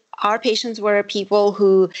generally, our patients were people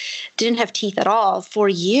who didn't have teeth at all for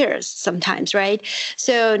years sometimes, right?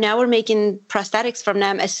 So now we're making prosthetics from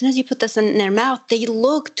them. As soon as you put this in their mouth, they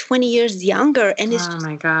look 20 years younger. And it's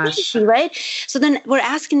my gosh, crazy, right? So then we're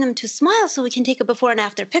asking them to smile so we can take a before and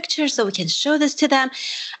after picture so we can show this to them.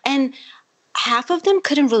 And half of them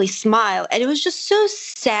couldn't really smile. And it was just so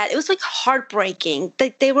sad. It was like heartbreaking.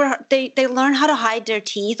 They learned how to hide their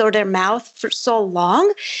teeth or their mouth for so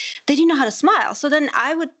long. They didn't know how to smile. So then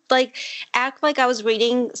I would act like I was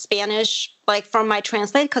reading Spanish from my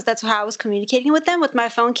translate, because that's how I was communicating with them with my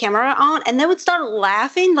phone camera on, and they would start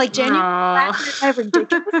laughing, genuinely laughing at my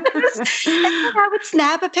ridiculousness. And then I would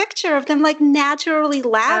snap a picture of them naturally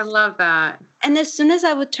laughing. I love that. And as soon as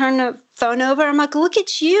I would turn the phone over, I'm like, "Look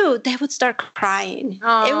at you." They would start crying.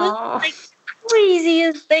 Aww. It was the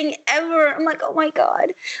craziest thing ever. I'm like, "Oh my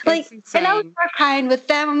God." And I would start crying with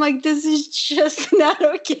them. I'm like, "This is just not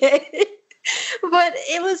okay." But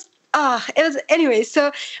It was anyway.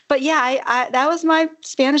 So, but yeah, I that was my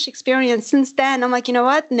Spanish experience. Since then, I'm like, you know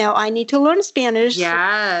what? No, I need to learn Spanish.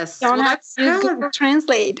 Yes. So don't have to use Google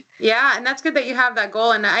Translate. Yeah, and that's good that you have that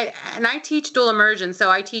goal. And I teach dual immersion, so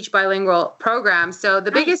I teach bilingual programs. So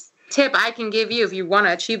the biggest tip I can give you if you want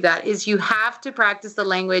to achieve that is you have to practice the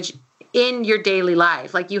language in your daily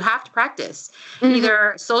life. Like, you have to practice,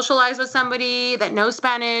 either socialize with somebody that knows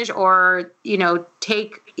Spanish, or,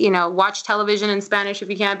 watch television in Spanish if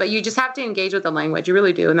you can, but you just have to engage with the language. You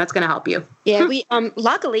really do. And that's going to help you. Yeah. We,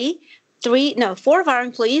 luckily 4 of our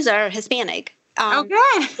employees are Hispanic. Okay.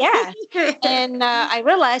 Yeah. And I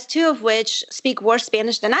realized 2 of which speak worse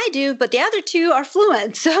Spanish than I do, but the other 2 are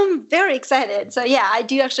fluent. So I'm very excited. So yeah, I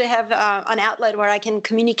do actually have an outlet where I can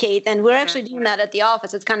communicate. And we're actually doing that at the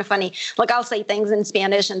office. It's kind of funny. Like, I'll say things in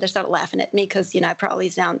Spanish and they start laughing at me because, I probably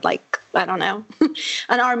sound like, I don't know,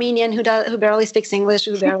 an Armenian who barely speaks English,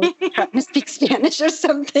 who barely speaks Spanish or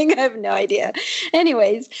something. I have no idea.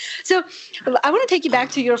 Anyways, so I want to take you back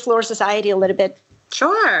to your Fleursociety a little bit.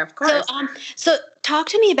 Sure, of course. So talk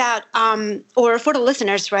to me about, or for the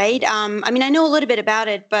listeners, right? I mean, I know a little bit about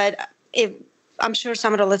it, but I'm sure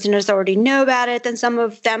some of the listeners already know about it, and some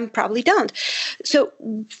of them probably don't. So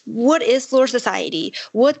what is Fleursociety?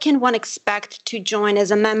 What can one expect to join as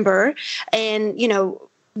a member? And,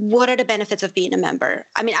 what are the benefits of being a member?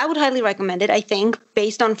 I mean, I would highly recommend it, I think,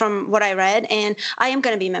 based on from what I read. And I am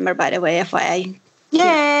going to be a member, by the way, FYI.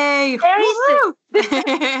 Yay! I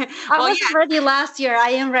wasn't ready last year.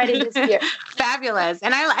 I am ready this year. Fabulous.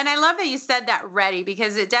 And I love that you said that, ready,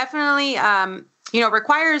 because it definitely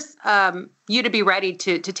requires you to be ready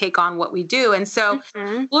to take on what we do. And so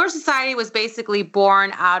Fleursociety was basically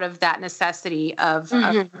born out of that necessity of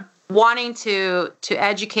wanting to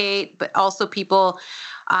educate, but also people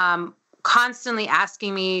constantly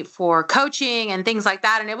asking me for coaching and things like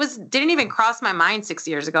that. And it didn't even cross my mind 6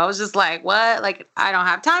 years ago. I was just like, what? Like, I don't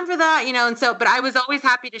have time for that, And so, but I was always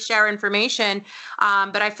happy to share information.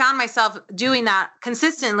 But I found myself doing that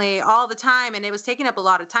consistently all the time, and it was taking up a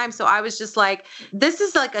lot of time. So I was just like, this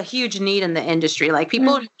is like a huge need in the industry. Like,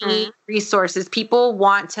 people need resources. People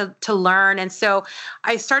want to learn. And so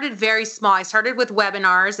I started very small. I started with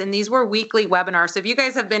webinars, and these were weekly webinars. So if you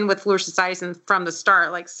guys have been with Fleursociety from the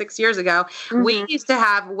start, like 6 years ago, we used to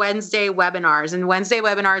have Wednesday webinars, and Wednesday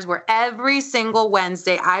webinars were every single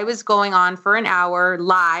Wednesday. I was going on for an hour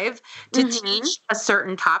live to teach a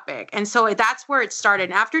certain topic. And so that's where it started.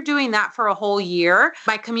 And after doing that for a whole year,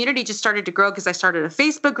 my community just started to grow because I started a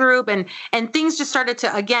Facebook group, and things just started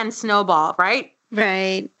to, again, snowball, right?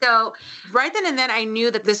 Right. So right then and then I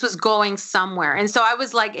knew that this was going somewhere. And so I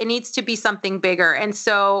was like, it needs to be something bigger. And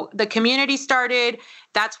so the community started.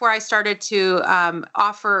 That's where I started to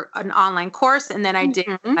offer an online course. And then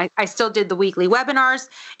I still did the weekly webinars.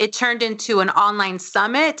 It turned into an online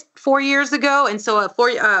summit 4 years ago. And so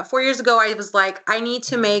 4 years ago, I was like, I need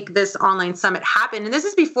to make this online summit happen. And this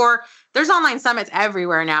is before. There's online summits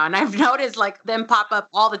everywhere now. And I've noticed like them pop up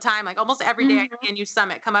all the time. Like almost every day I see a new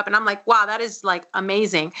summit come up, and I'm like, wow, that is like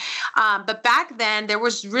amazing. But back then there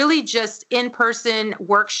was really just in-person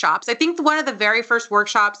workshops. I think one of the very first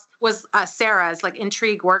workshops was Sarah's like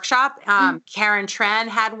Intrigue workshop. Karen Tran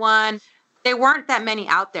had one. There weren't that many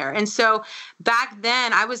out there. And so back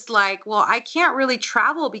then I was like, well, I can't really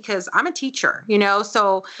travel because I'm a teacher,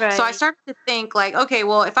 So I started to think like, okay,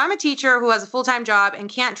 well, if I'm a teacher who has a full-time job and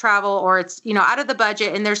can't travel, or it's, out of the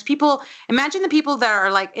budget, and there's people, imagine the people that are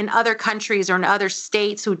like in other countries or in other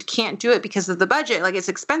states who can't do it because of the budget. Like, it's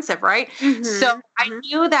expensive, right? So I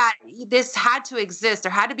knew that this had to exist.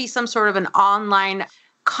 There had to be some sort of an online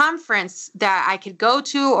conference that I could go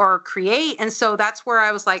to or create. And so that's where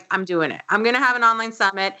I was like, I'm doing it. I'm going to have an online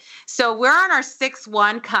summit. So we're on our 6th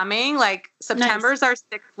one coming, like September's our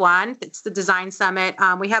 6th one. It's the design summit.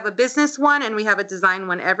 We have a business one and we have a design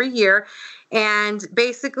one every year. And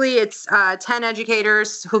basically it's 10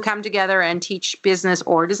 educators who come together and teach business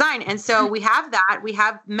or design. And so we have that. We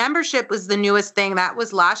have membership was the newest thing. That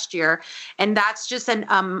was last year. And that's just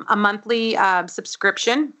a monthly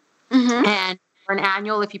subscription. And an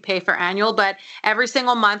annual if you pay for annual, but every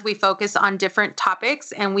single month we focus on different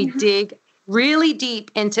topics, and we dig really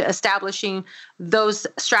deep into establishing those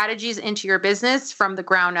strategies into your business from the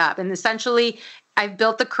ground up. And essentially I've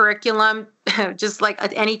built the curriculum just like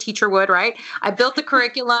any teacher would, right? I built the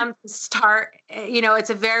curriculum to start, it's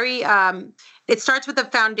a very, it starts with the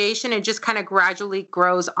foundation and just kind of gradually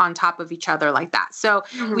grows on top of each other like that. So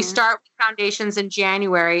we start with foundations in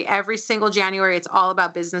January. Every single January, it's all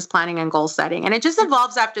about business planning and goal setting. And it just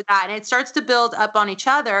evolves after that. And it starts to build up on each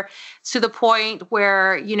other to the point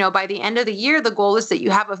where, by the end of the year, the goal is that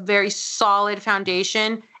you have a very solid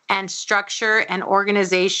foundation and structure and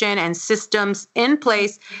organization and systems in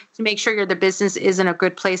place to make sure the business is in a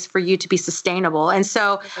good place for you to be sustainable. And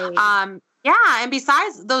so, yeah. And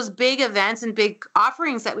besides those big events and big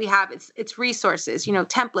offerings that we have, it's resources,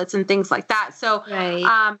 templates and things like that. So,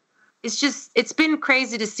 it's been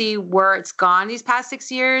crazy to see where it's gone these past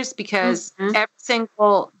 6 years, because every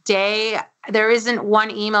single day there isn't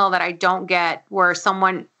one email that I don't get where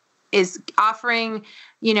someone is offering,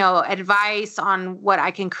 advice on what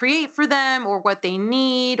I can create for them or what they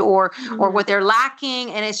need or what they're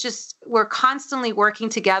lacking. And it's just, we're constantly working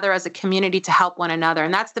together as a community to help one another.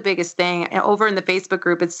 And that's the biggest thing. And over in the Facebook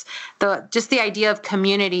group, it's the idea of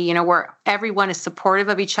community, where everyone is supportive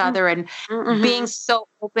of each other and being so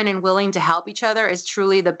open and willing to help each other is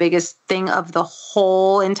truly the biggest thing of the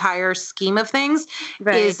whole entire scheme of things,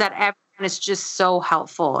 is that everyone is just so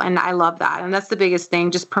helpful. And I love that. And that's the biggest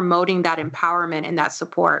thing, just promoting that empowerment and that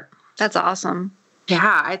support. That's awesome.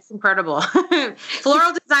 Yeah, it's incredible.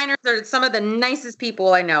 Floral designers are some of the nicest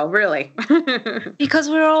people I know, really.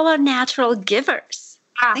 Because we're all natural givers.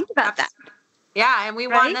 Think about that. Yeah, and we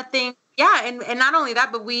want nothing. Yeah, and not only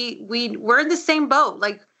that, but we're in the same boat.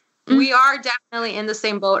 Like we are definitely in the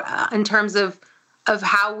same boat in terms of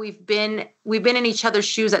how we've been in each other's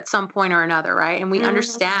shoes at some point or another, right? And we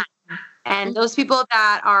understand. And those people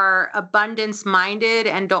that are abundance minded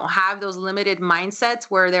and don't have those limited mindsets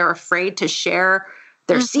where they're afraid to share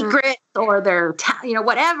their secrets or their,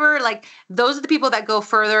 whatever, like those are the people that go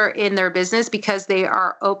further in their business because they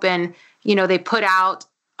are open, they put out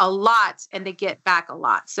a lot and they get back a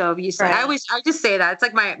lot. So you say, I just say that it's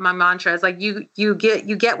like my mantra is like, you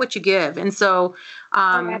get what you give. And so,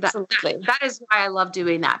 that is why I love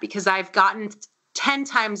doing that, because I've gotten 10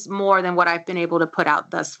 times more than what I've been able to put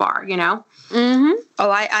out thus far,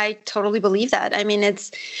 Oh, I totally believe that. I mean,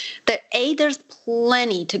 it's that there's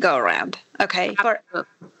plenty to go around. Okay. For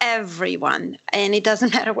everyone. And it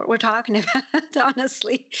doesn't matter what we're talking about,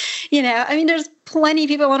 honestly. I mean, there's plenty of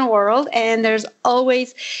people in the world, and there's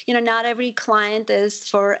always, not every client is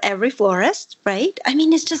for every florist, right? I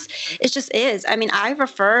mean, it just is. I mean, I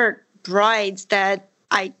refer brides that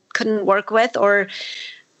I couldn't work with or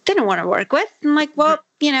didn't want to work with. I'm like, well,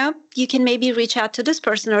 you can maybe reach out to this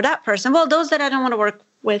person or that person. Well, those that I don't want to work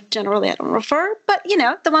with, generally I don't refer. But,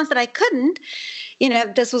 the ones that I couldn't,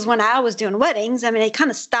 this was when I was doing weddings. I mean, it kind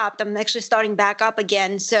of stopped. I'm actually starting back up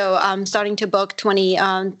again. So I'm starting to book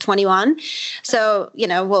 2021. So,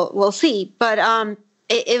 we'll see. But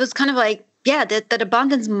it was kind of like, that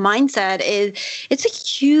abundance mindset it's a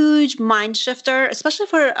huge mind shifter, especially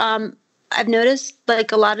for I've noticed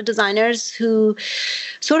like a lot of designers who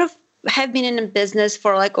sort of have been in a business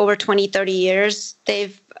for like over 20, 30 years.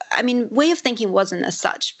 Way of thinking wasn't as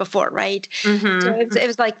such before, right? So it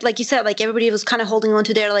was like you said, like everybody was kind of holding on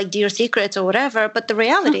to their like dear secrets or whatever. But the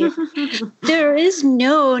reality, there is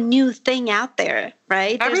no new thing out there,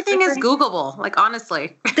 right? Everything is Googleable, like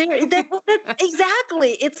honestly.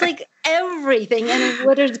 Exactly. It's like everything, and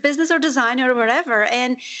whether it's business or design or whatever.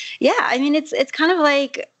 And it's kind of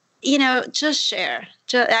like, just share.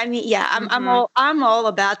 I'm all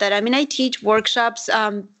about that. I mean, I teach workshops,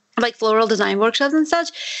 like floral design workshops and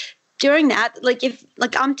such. During that, like if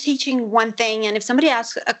I'm teaching one thing, and if somebody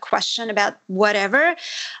asks a question about whatever,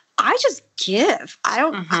 I just give.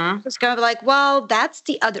 I'm just going to be like, well, that's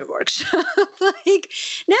the other workshop. Like,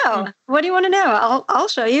 no, what do you want to know? I'll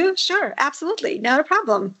show you. Sure. Absolutely. Not a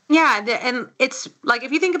problem. Yeah. And it's like,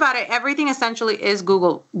 if you think about it, everything essentially is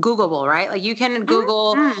Googleable, right? Like you can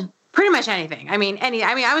Google pretty much anything. I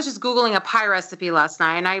was just Googling a pie recipe last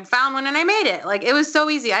night and I found one and I made it. Like it was so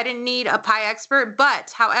easy. I didn't need a pie expert,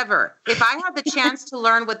 but however, if I have the chance to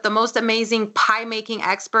learn with the most amazing pie making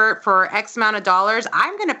expert for X amount of dollars,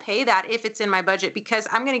 I'm going to pay that if it's in my budget, because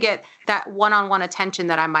I'm going to get that one-on-one attention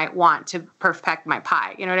that I might want to perfect my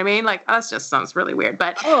pie. You know what I mean? Like, that just sounds really weird,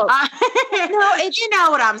 but no, you know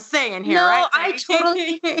what I'm saying here, right? I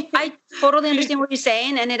totally understand what you're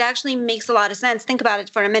saying, and it actually makes a lot of sense. Think about it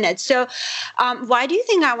for a minute. So why do you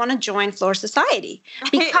think I want to join Fleursociety?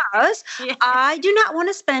 Because I do not want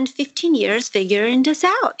to spend 15 years figuring this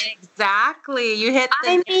out. Exactly. You hit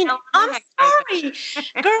I'm sorry.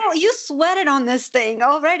 Girl, you sweated on this thing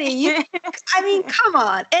already. Come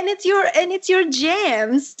on. And it's your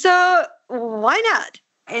jam. So why not?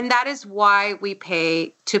 And that is why we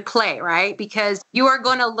pay to play, right? Because you are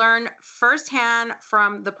going to learn firsthand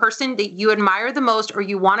from the person that you admire the most, or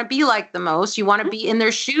you want to be like the most. You want to be in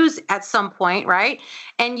their shoes at some point, right?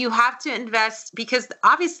 And you have to invest, because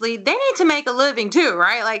obviously they need to make a living too,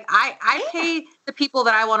 right? Like I pay the people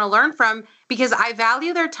that I want to learn from because I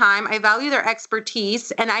value their time, I value their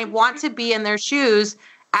expertise, and I want to be in their shoes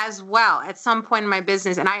as well at some point in my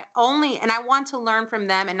business. And I want to learn from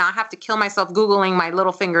them and not have to kill myself Googling my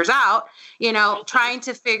little fingers out, trying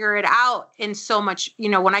to figure it out in so much,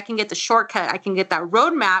 when I can get the shortcut, I can get that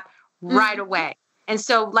roadmap right away. And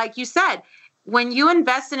so, like you said, when you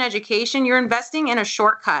invest in education, you're investing in a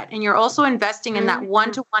shortcut, and you're also investing in that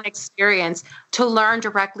one-to-one experience to learn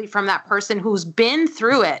directly from that person who's been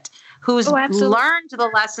through it, who's learned the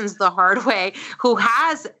lessons the hard way, who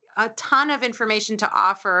has a ton of information to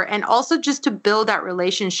offer, and also just to build that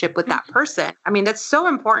relationship with that person. I mean, that's so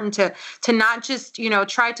important to not just,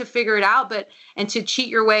 try to figure it out, and to cheat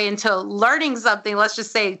your way into learning something. Let's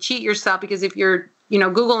just say cheat yourself, because if you're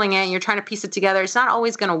Googling it and you're trying to piece it together, it's not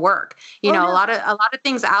always going to work. A lot of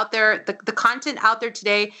things out there, the content out there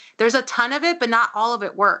today, there's a ton of it, but not all of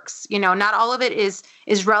it works. Not all of it is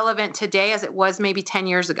relevant today as it was maybe 10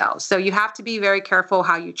 years ago. So you have to be very careful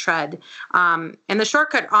how you tread. And the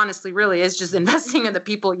shortcut, honestly, really is just investing in the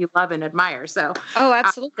people you love and admire. So,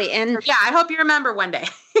 absolutely. And I hope you remember one day.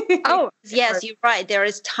 Yes, you're right. There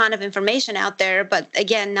is a ton of information out there, but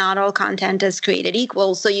again, not all content is created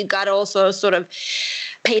equal. So you got to also sort of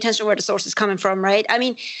pay attention to where the source is coming from, right? I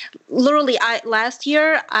mean, literally, last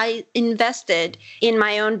year, I invested in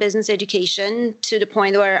my own business education to the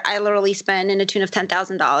point where I literally spent in the tune of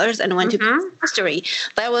 $10,000 and went to mastery.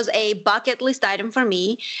 That was a bucket list item for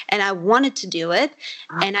me, and I wanted to do it,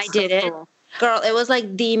 and I did it. Girl, it was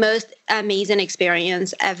like the most amazing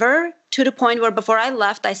experience ever, to the point where before I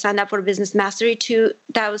left, I signed up for Business Mastery 2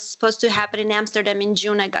 that was supposed to happen in Amsterdam in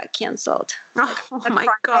June. I got canceled. Oh my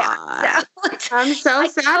God. I'm so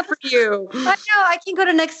sad for you. I know. I can go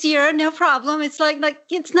to next year. No problem. It's like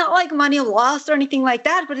it's not like money lost or anything like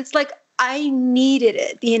that, but it's like I needed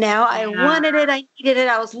it. I wanted it. I needed it.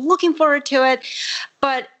 I was looking forward to it.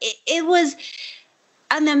 But it was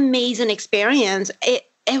an amazing experience.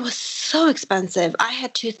 It was so expensive. I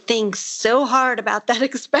had to think so hard about that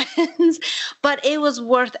expense, but it was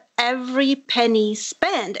worth every penny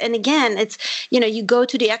spent. And again, it's, you go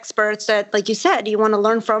to the experts that, like you said, you want to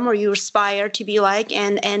learn from or you aspire to be like,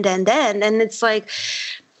 and it's like,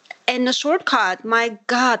 and the shortcut, my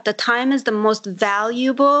God, the time is the most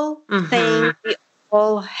valuable thing we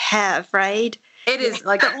all have, right? It is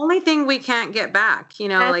like the only thing we can't get back,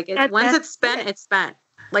 once it's spent, it's spent.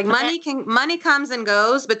 Like money comes and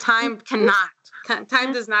goes, but time cannot.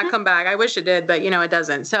 Time does not come back. I wish it did, but it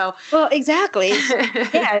doesn't. So, well, exactly.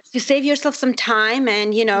 Yeah, if you save yourself some time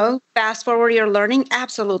and fast forward your learning,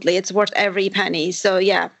 absolutely, it's worth every penny. So,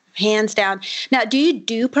 yeah, hands down. Now, do you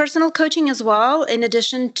do personal coaching as well, in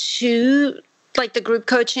addition to like the group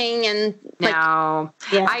coaching and no,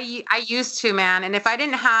 I used to, man. And if I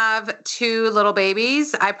didn't have 2 little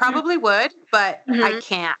babies, I probably would, but I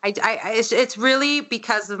can't. It's really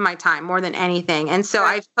because of my time more than anything. And so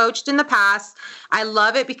I've coached in the past. I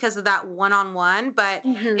love it because of that one-on-one. But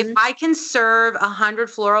if I can serve 100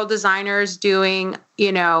 floral designers doing,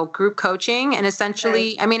 group coaching, and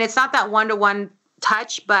essentially, I mean, it's not that one-to-one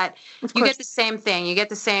touch, but you get the same thing. You get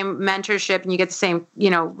the same mentorship, and you get the same,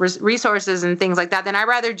 resources and things like that. Then I'd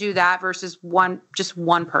rather do that versus just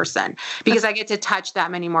one person, because I get to touch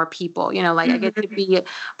that many more people. I get to be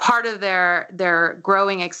part of their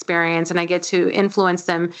growing experience, and I get to influence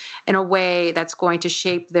them in a way that's going to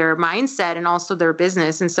shape their mindset and also their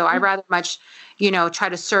business. And so I rather much, try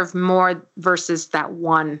to serve more versus that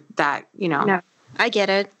one that, No. I get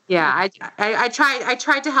it. Yeah, I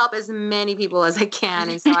try to help as many people as I can,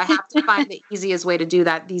 and so I have to find the easiest way to do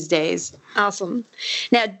that these days. Awesome.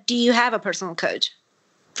 Now, do you have a personal coach?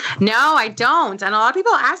 No, I don't. And a lot of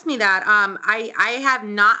people ask me that. I have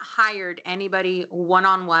not hired anybody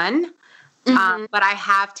one-on-one, but I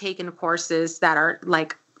have taken courses that are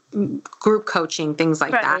like group coaching, things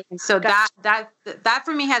like that. And so that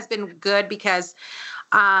for me has been good, because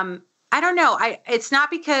I don't know. It's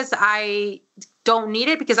not because I don't need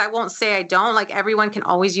it, because I won't say I don't. Like, everyone can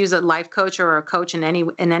always use a life coach or a coach in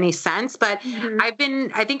any sense. But I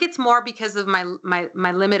think it's more because of my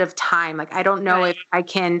limit of time. Like, I don't know if I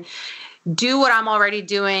can do what I'm already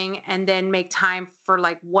doing and then make time for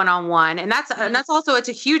like one-on-one. And that's also, it's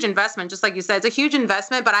a huge investment. Just like you said, it's a huge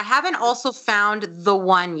investment, but I haven't also found the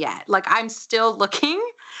one yet. Like, I'm still looking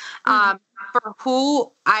for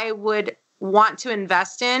who I would want to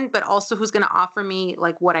invest in, but also who's going to offer me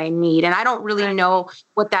like what I need. And I don't really know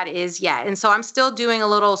what that is yet. And so I'm still doing a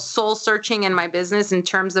little soul searching in my business in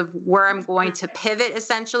terms of where I'm going to pivot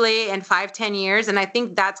essentially in 5-10 years. And I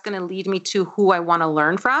think that's going to lead me to who I want to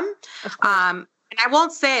learn from. And I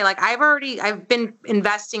won't say like I've been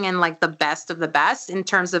investing in like the best of the best in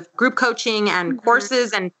terms of group coaching and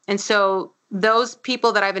courses. And so those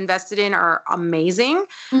people that I've invested in are amazing,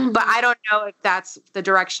 but I don't know if that's the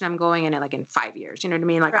direction I'm going in like in 5 years. You know what I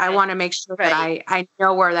mean? Like I want to make sure that I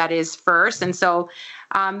know where that is first. And so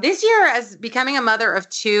this year, as becoming a mother of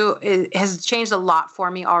two, has changed a lot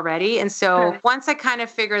for me already. And so once I kind of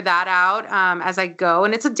figure that out as I go,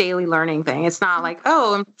 and it's a daily learning thing. It's not like,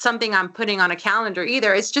 oh, something I'm putting on a calendar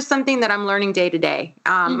either. It's just something that I'm learning day to day.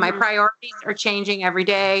 My priorities are changing every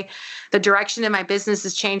day. The direction of my business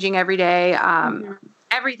is changing every day.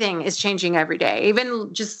 Everything is changing every day.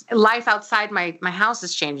 Even just life outside my house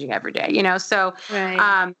is changing every day, you know? So,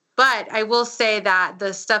 but I will say that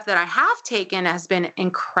the stuff that I have taken has been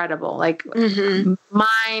incredible, like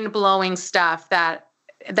mind-blowing stuff that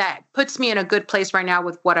puts me in a good place right now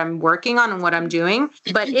with what I'm working on and what I'm doing.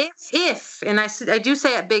 But if and I do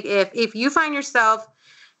say a big if you find yourself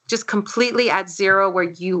just completely at zero where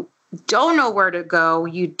you don't know where to go,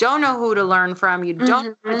 you don't know who to learn from, you don't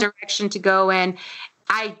know what direction to go in,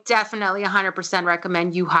 I definitely 100%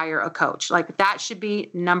 recommend you hire a coach. Like that should be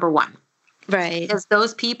number one. Right. Because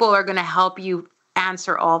those people are going to help you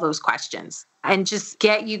answer all those questions and just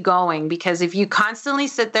get you going. Because if you constantly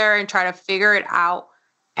sit there and try to figure it out,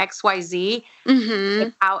 XYZ,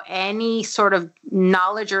 without any sort of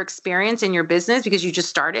knowledge or experience in your business because you just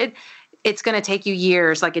started, it's going to take you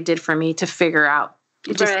years like it did for me to figure out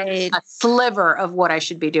just a sliver of what I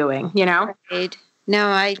should be doing, you know? Right. No,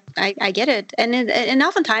 I get it. And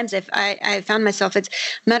oftentimes if I found myself, it's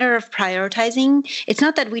a matter of prioritizing. It's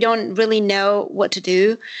not that we don't really know what to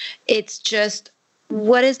do. It's just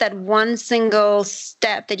what is that one single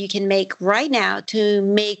step that you can make right now to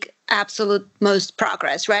make absolute most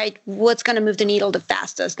progress, right? What's going to move the needle the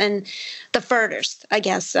fastest and the furthest, I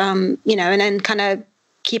guess, and then kind of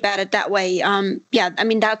keep at it that way. I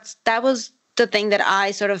mean, that was the thing that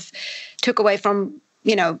I sort of took away from,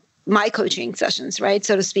 my coaching sessions, right,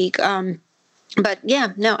 so to speak. But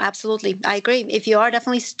yeah, no, absolutely. I agree. If you are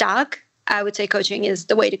definitely stuck, I would say coaching is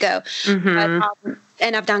the way to go.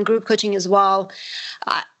 And I've done group coaching as well.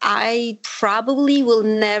 I probably will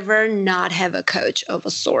never not have a coach of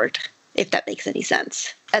a sort, if that makes any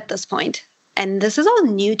sense at this point. And this is all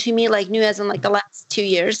new to me, like new as in like the last 2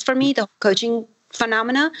 years for me, the coaching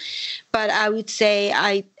phenomena. But I would say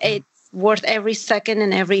it's worth every second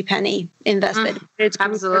and every penny invested. It's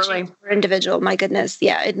absolutely for individual. My goodness.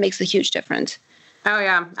 Yeah, it makes a huge difference. Oh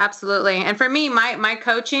yeah, absolutely. And for me, my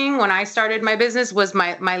coaching when I started my business was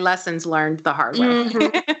my lessons learned the hard way.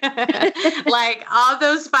 Like all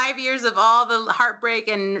those 5 years of all the heartbreak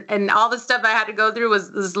and all the stuff I had to go through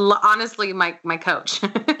was honestly my coach.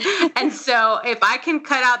 And so if I can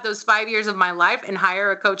cut out those 5 years of my life and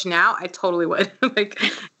hire a coach now, I totally would. Like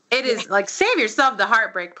it is like, save yourself the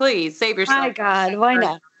heartbreak, please. Save yourself. My God, why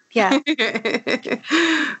not? Yeah.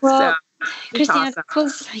 Well, Cristina,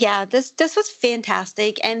 awesome. This was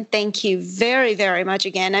fantastic. And thank you very, very much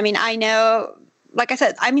again. I mean, I know, like I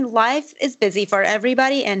said, life is busy for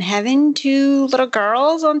everybody, and having 2 little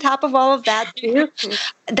girls on top of all of that too,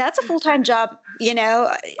 that's a full-time job,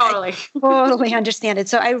 Totally. I totally understand it.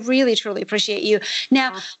 So I really, truly appreciate you.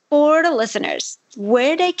 Now, for the listeners,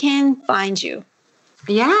 where they can find you.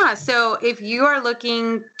 Yeah. So if you are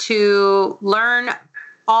looking to learn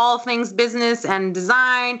all things business and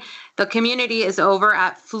design, the community is over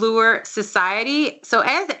at Fleursociety. So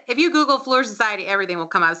if you Google Fleursociety, everything will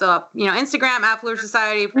come out. So, Instagram at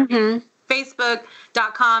Fleursociety,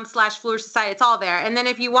 Facebook.com/Fleursociety. It's all there. And then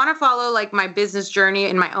if you want to follow like my business journey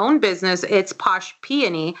in my own business, it's Posh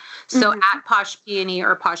Peony. So at Posh Peony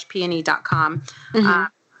or poshpeony.com.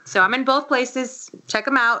 So I'm in both places. Check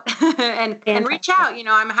them out and reach out.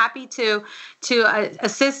 I'm happy to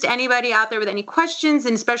assist anybody out there with any questions,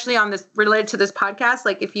 and especially on this related to this podcast.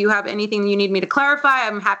 Like if you have anything you need me to clarify,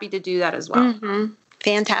 I'm happy to do that as well.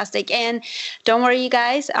 Fantastic. And don't worry, you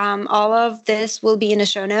guys, all of this will be in the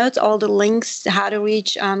show notes, all the links, how to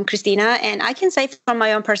reach Cristina. And I can say from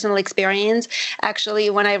my own personal experience, actually,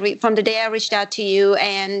 when from the day I reached out to you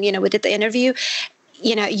and, we did the interview,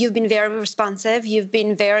 you've been very responsive. You've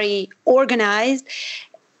been very organized.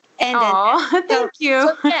 And thank you.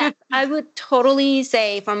 So, yeah, I would totally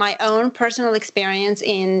say from my own personal experience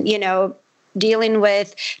in, dealing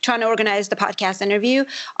with trying to organize the podcast interview,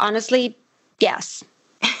 honestly, yes.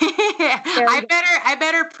 I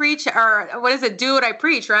better preach, or what is it? Do what I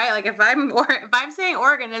preach, right? Like if I'm saying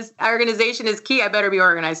organization is key, I better be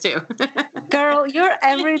organized too. Girl, you're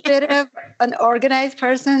every bit of an organized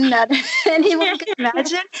person that anyone can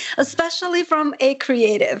imagine, especially from a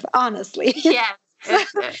creative, honestly. Yes.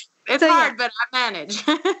 It's hard, but I manage.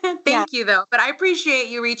 Thank you though. But I appreciate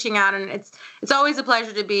you reaching out, and it's always a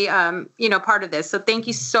pleasure to be part of this. So thank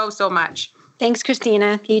you so much. Thanks,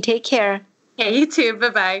 Cristina. You take care. Yeah, you too.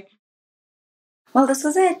 Bye-bye. Well, this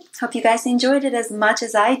was it. Hope you guys enjoyed it as much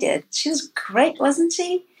as I did. She was great, wasn't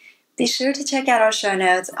she? Be sure to check out our show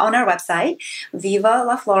notes on our website,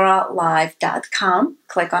 vivalafloralive.com.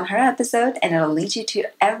 Click on her episode and it'll lead you to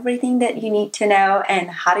everything that you need to know and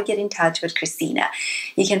how to get in touch with Cristina.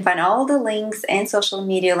 You can find all the links and social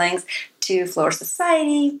media links to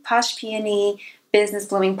Fleursociety, Posh Peony, Business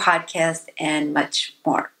Blooming Podcast, and much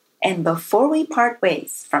more. And before we part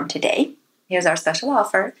ways from today, here's our special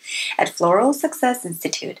offer. At Floral Success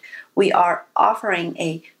Institute, we are offering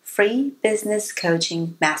a free business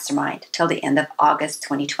coaching mastermind till the end of August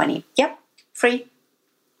 2020. Yep, free.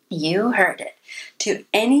 You heard it. To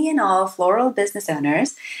any and all floral business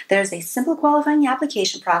owners, there's a simple qualifying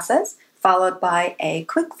application process followed by a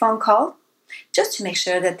quick phone call just to make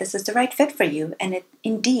sure that this is the right fit for you and it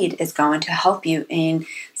indeed is going to help you in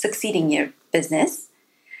succeeding your business.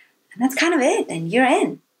 And that's kind of it, and you're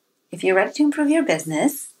in. If you're ready to improve your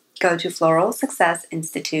business, go to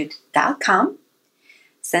floralsuccessinstitute.com,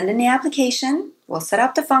 send in the application, we'll set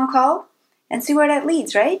up the phone call, and see where that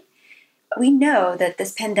leads, right? We know that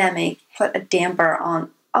this pandemic put a damper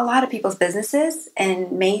on a lot of people's businesses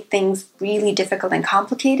and made things really difficult and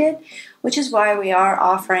complicated, which is why we are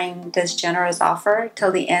offering this generous offer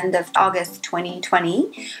till the end of August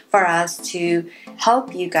 2020 for us to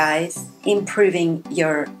help you guys improving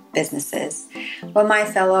your businesses. Well, my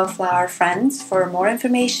fellow flower friends, for more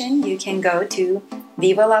information, you can go to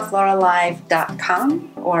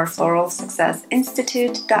vivalafloralive.com or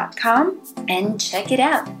floralsuccessinstitute.com and check it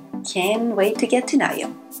out. Can't wait to get to know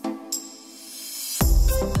you.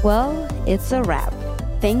 Well, it's a wrap.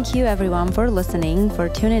 Thank you everyone for listening, for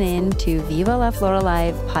tuning in to Viva La Flora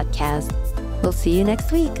Live podcast. We'll see you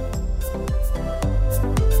next week.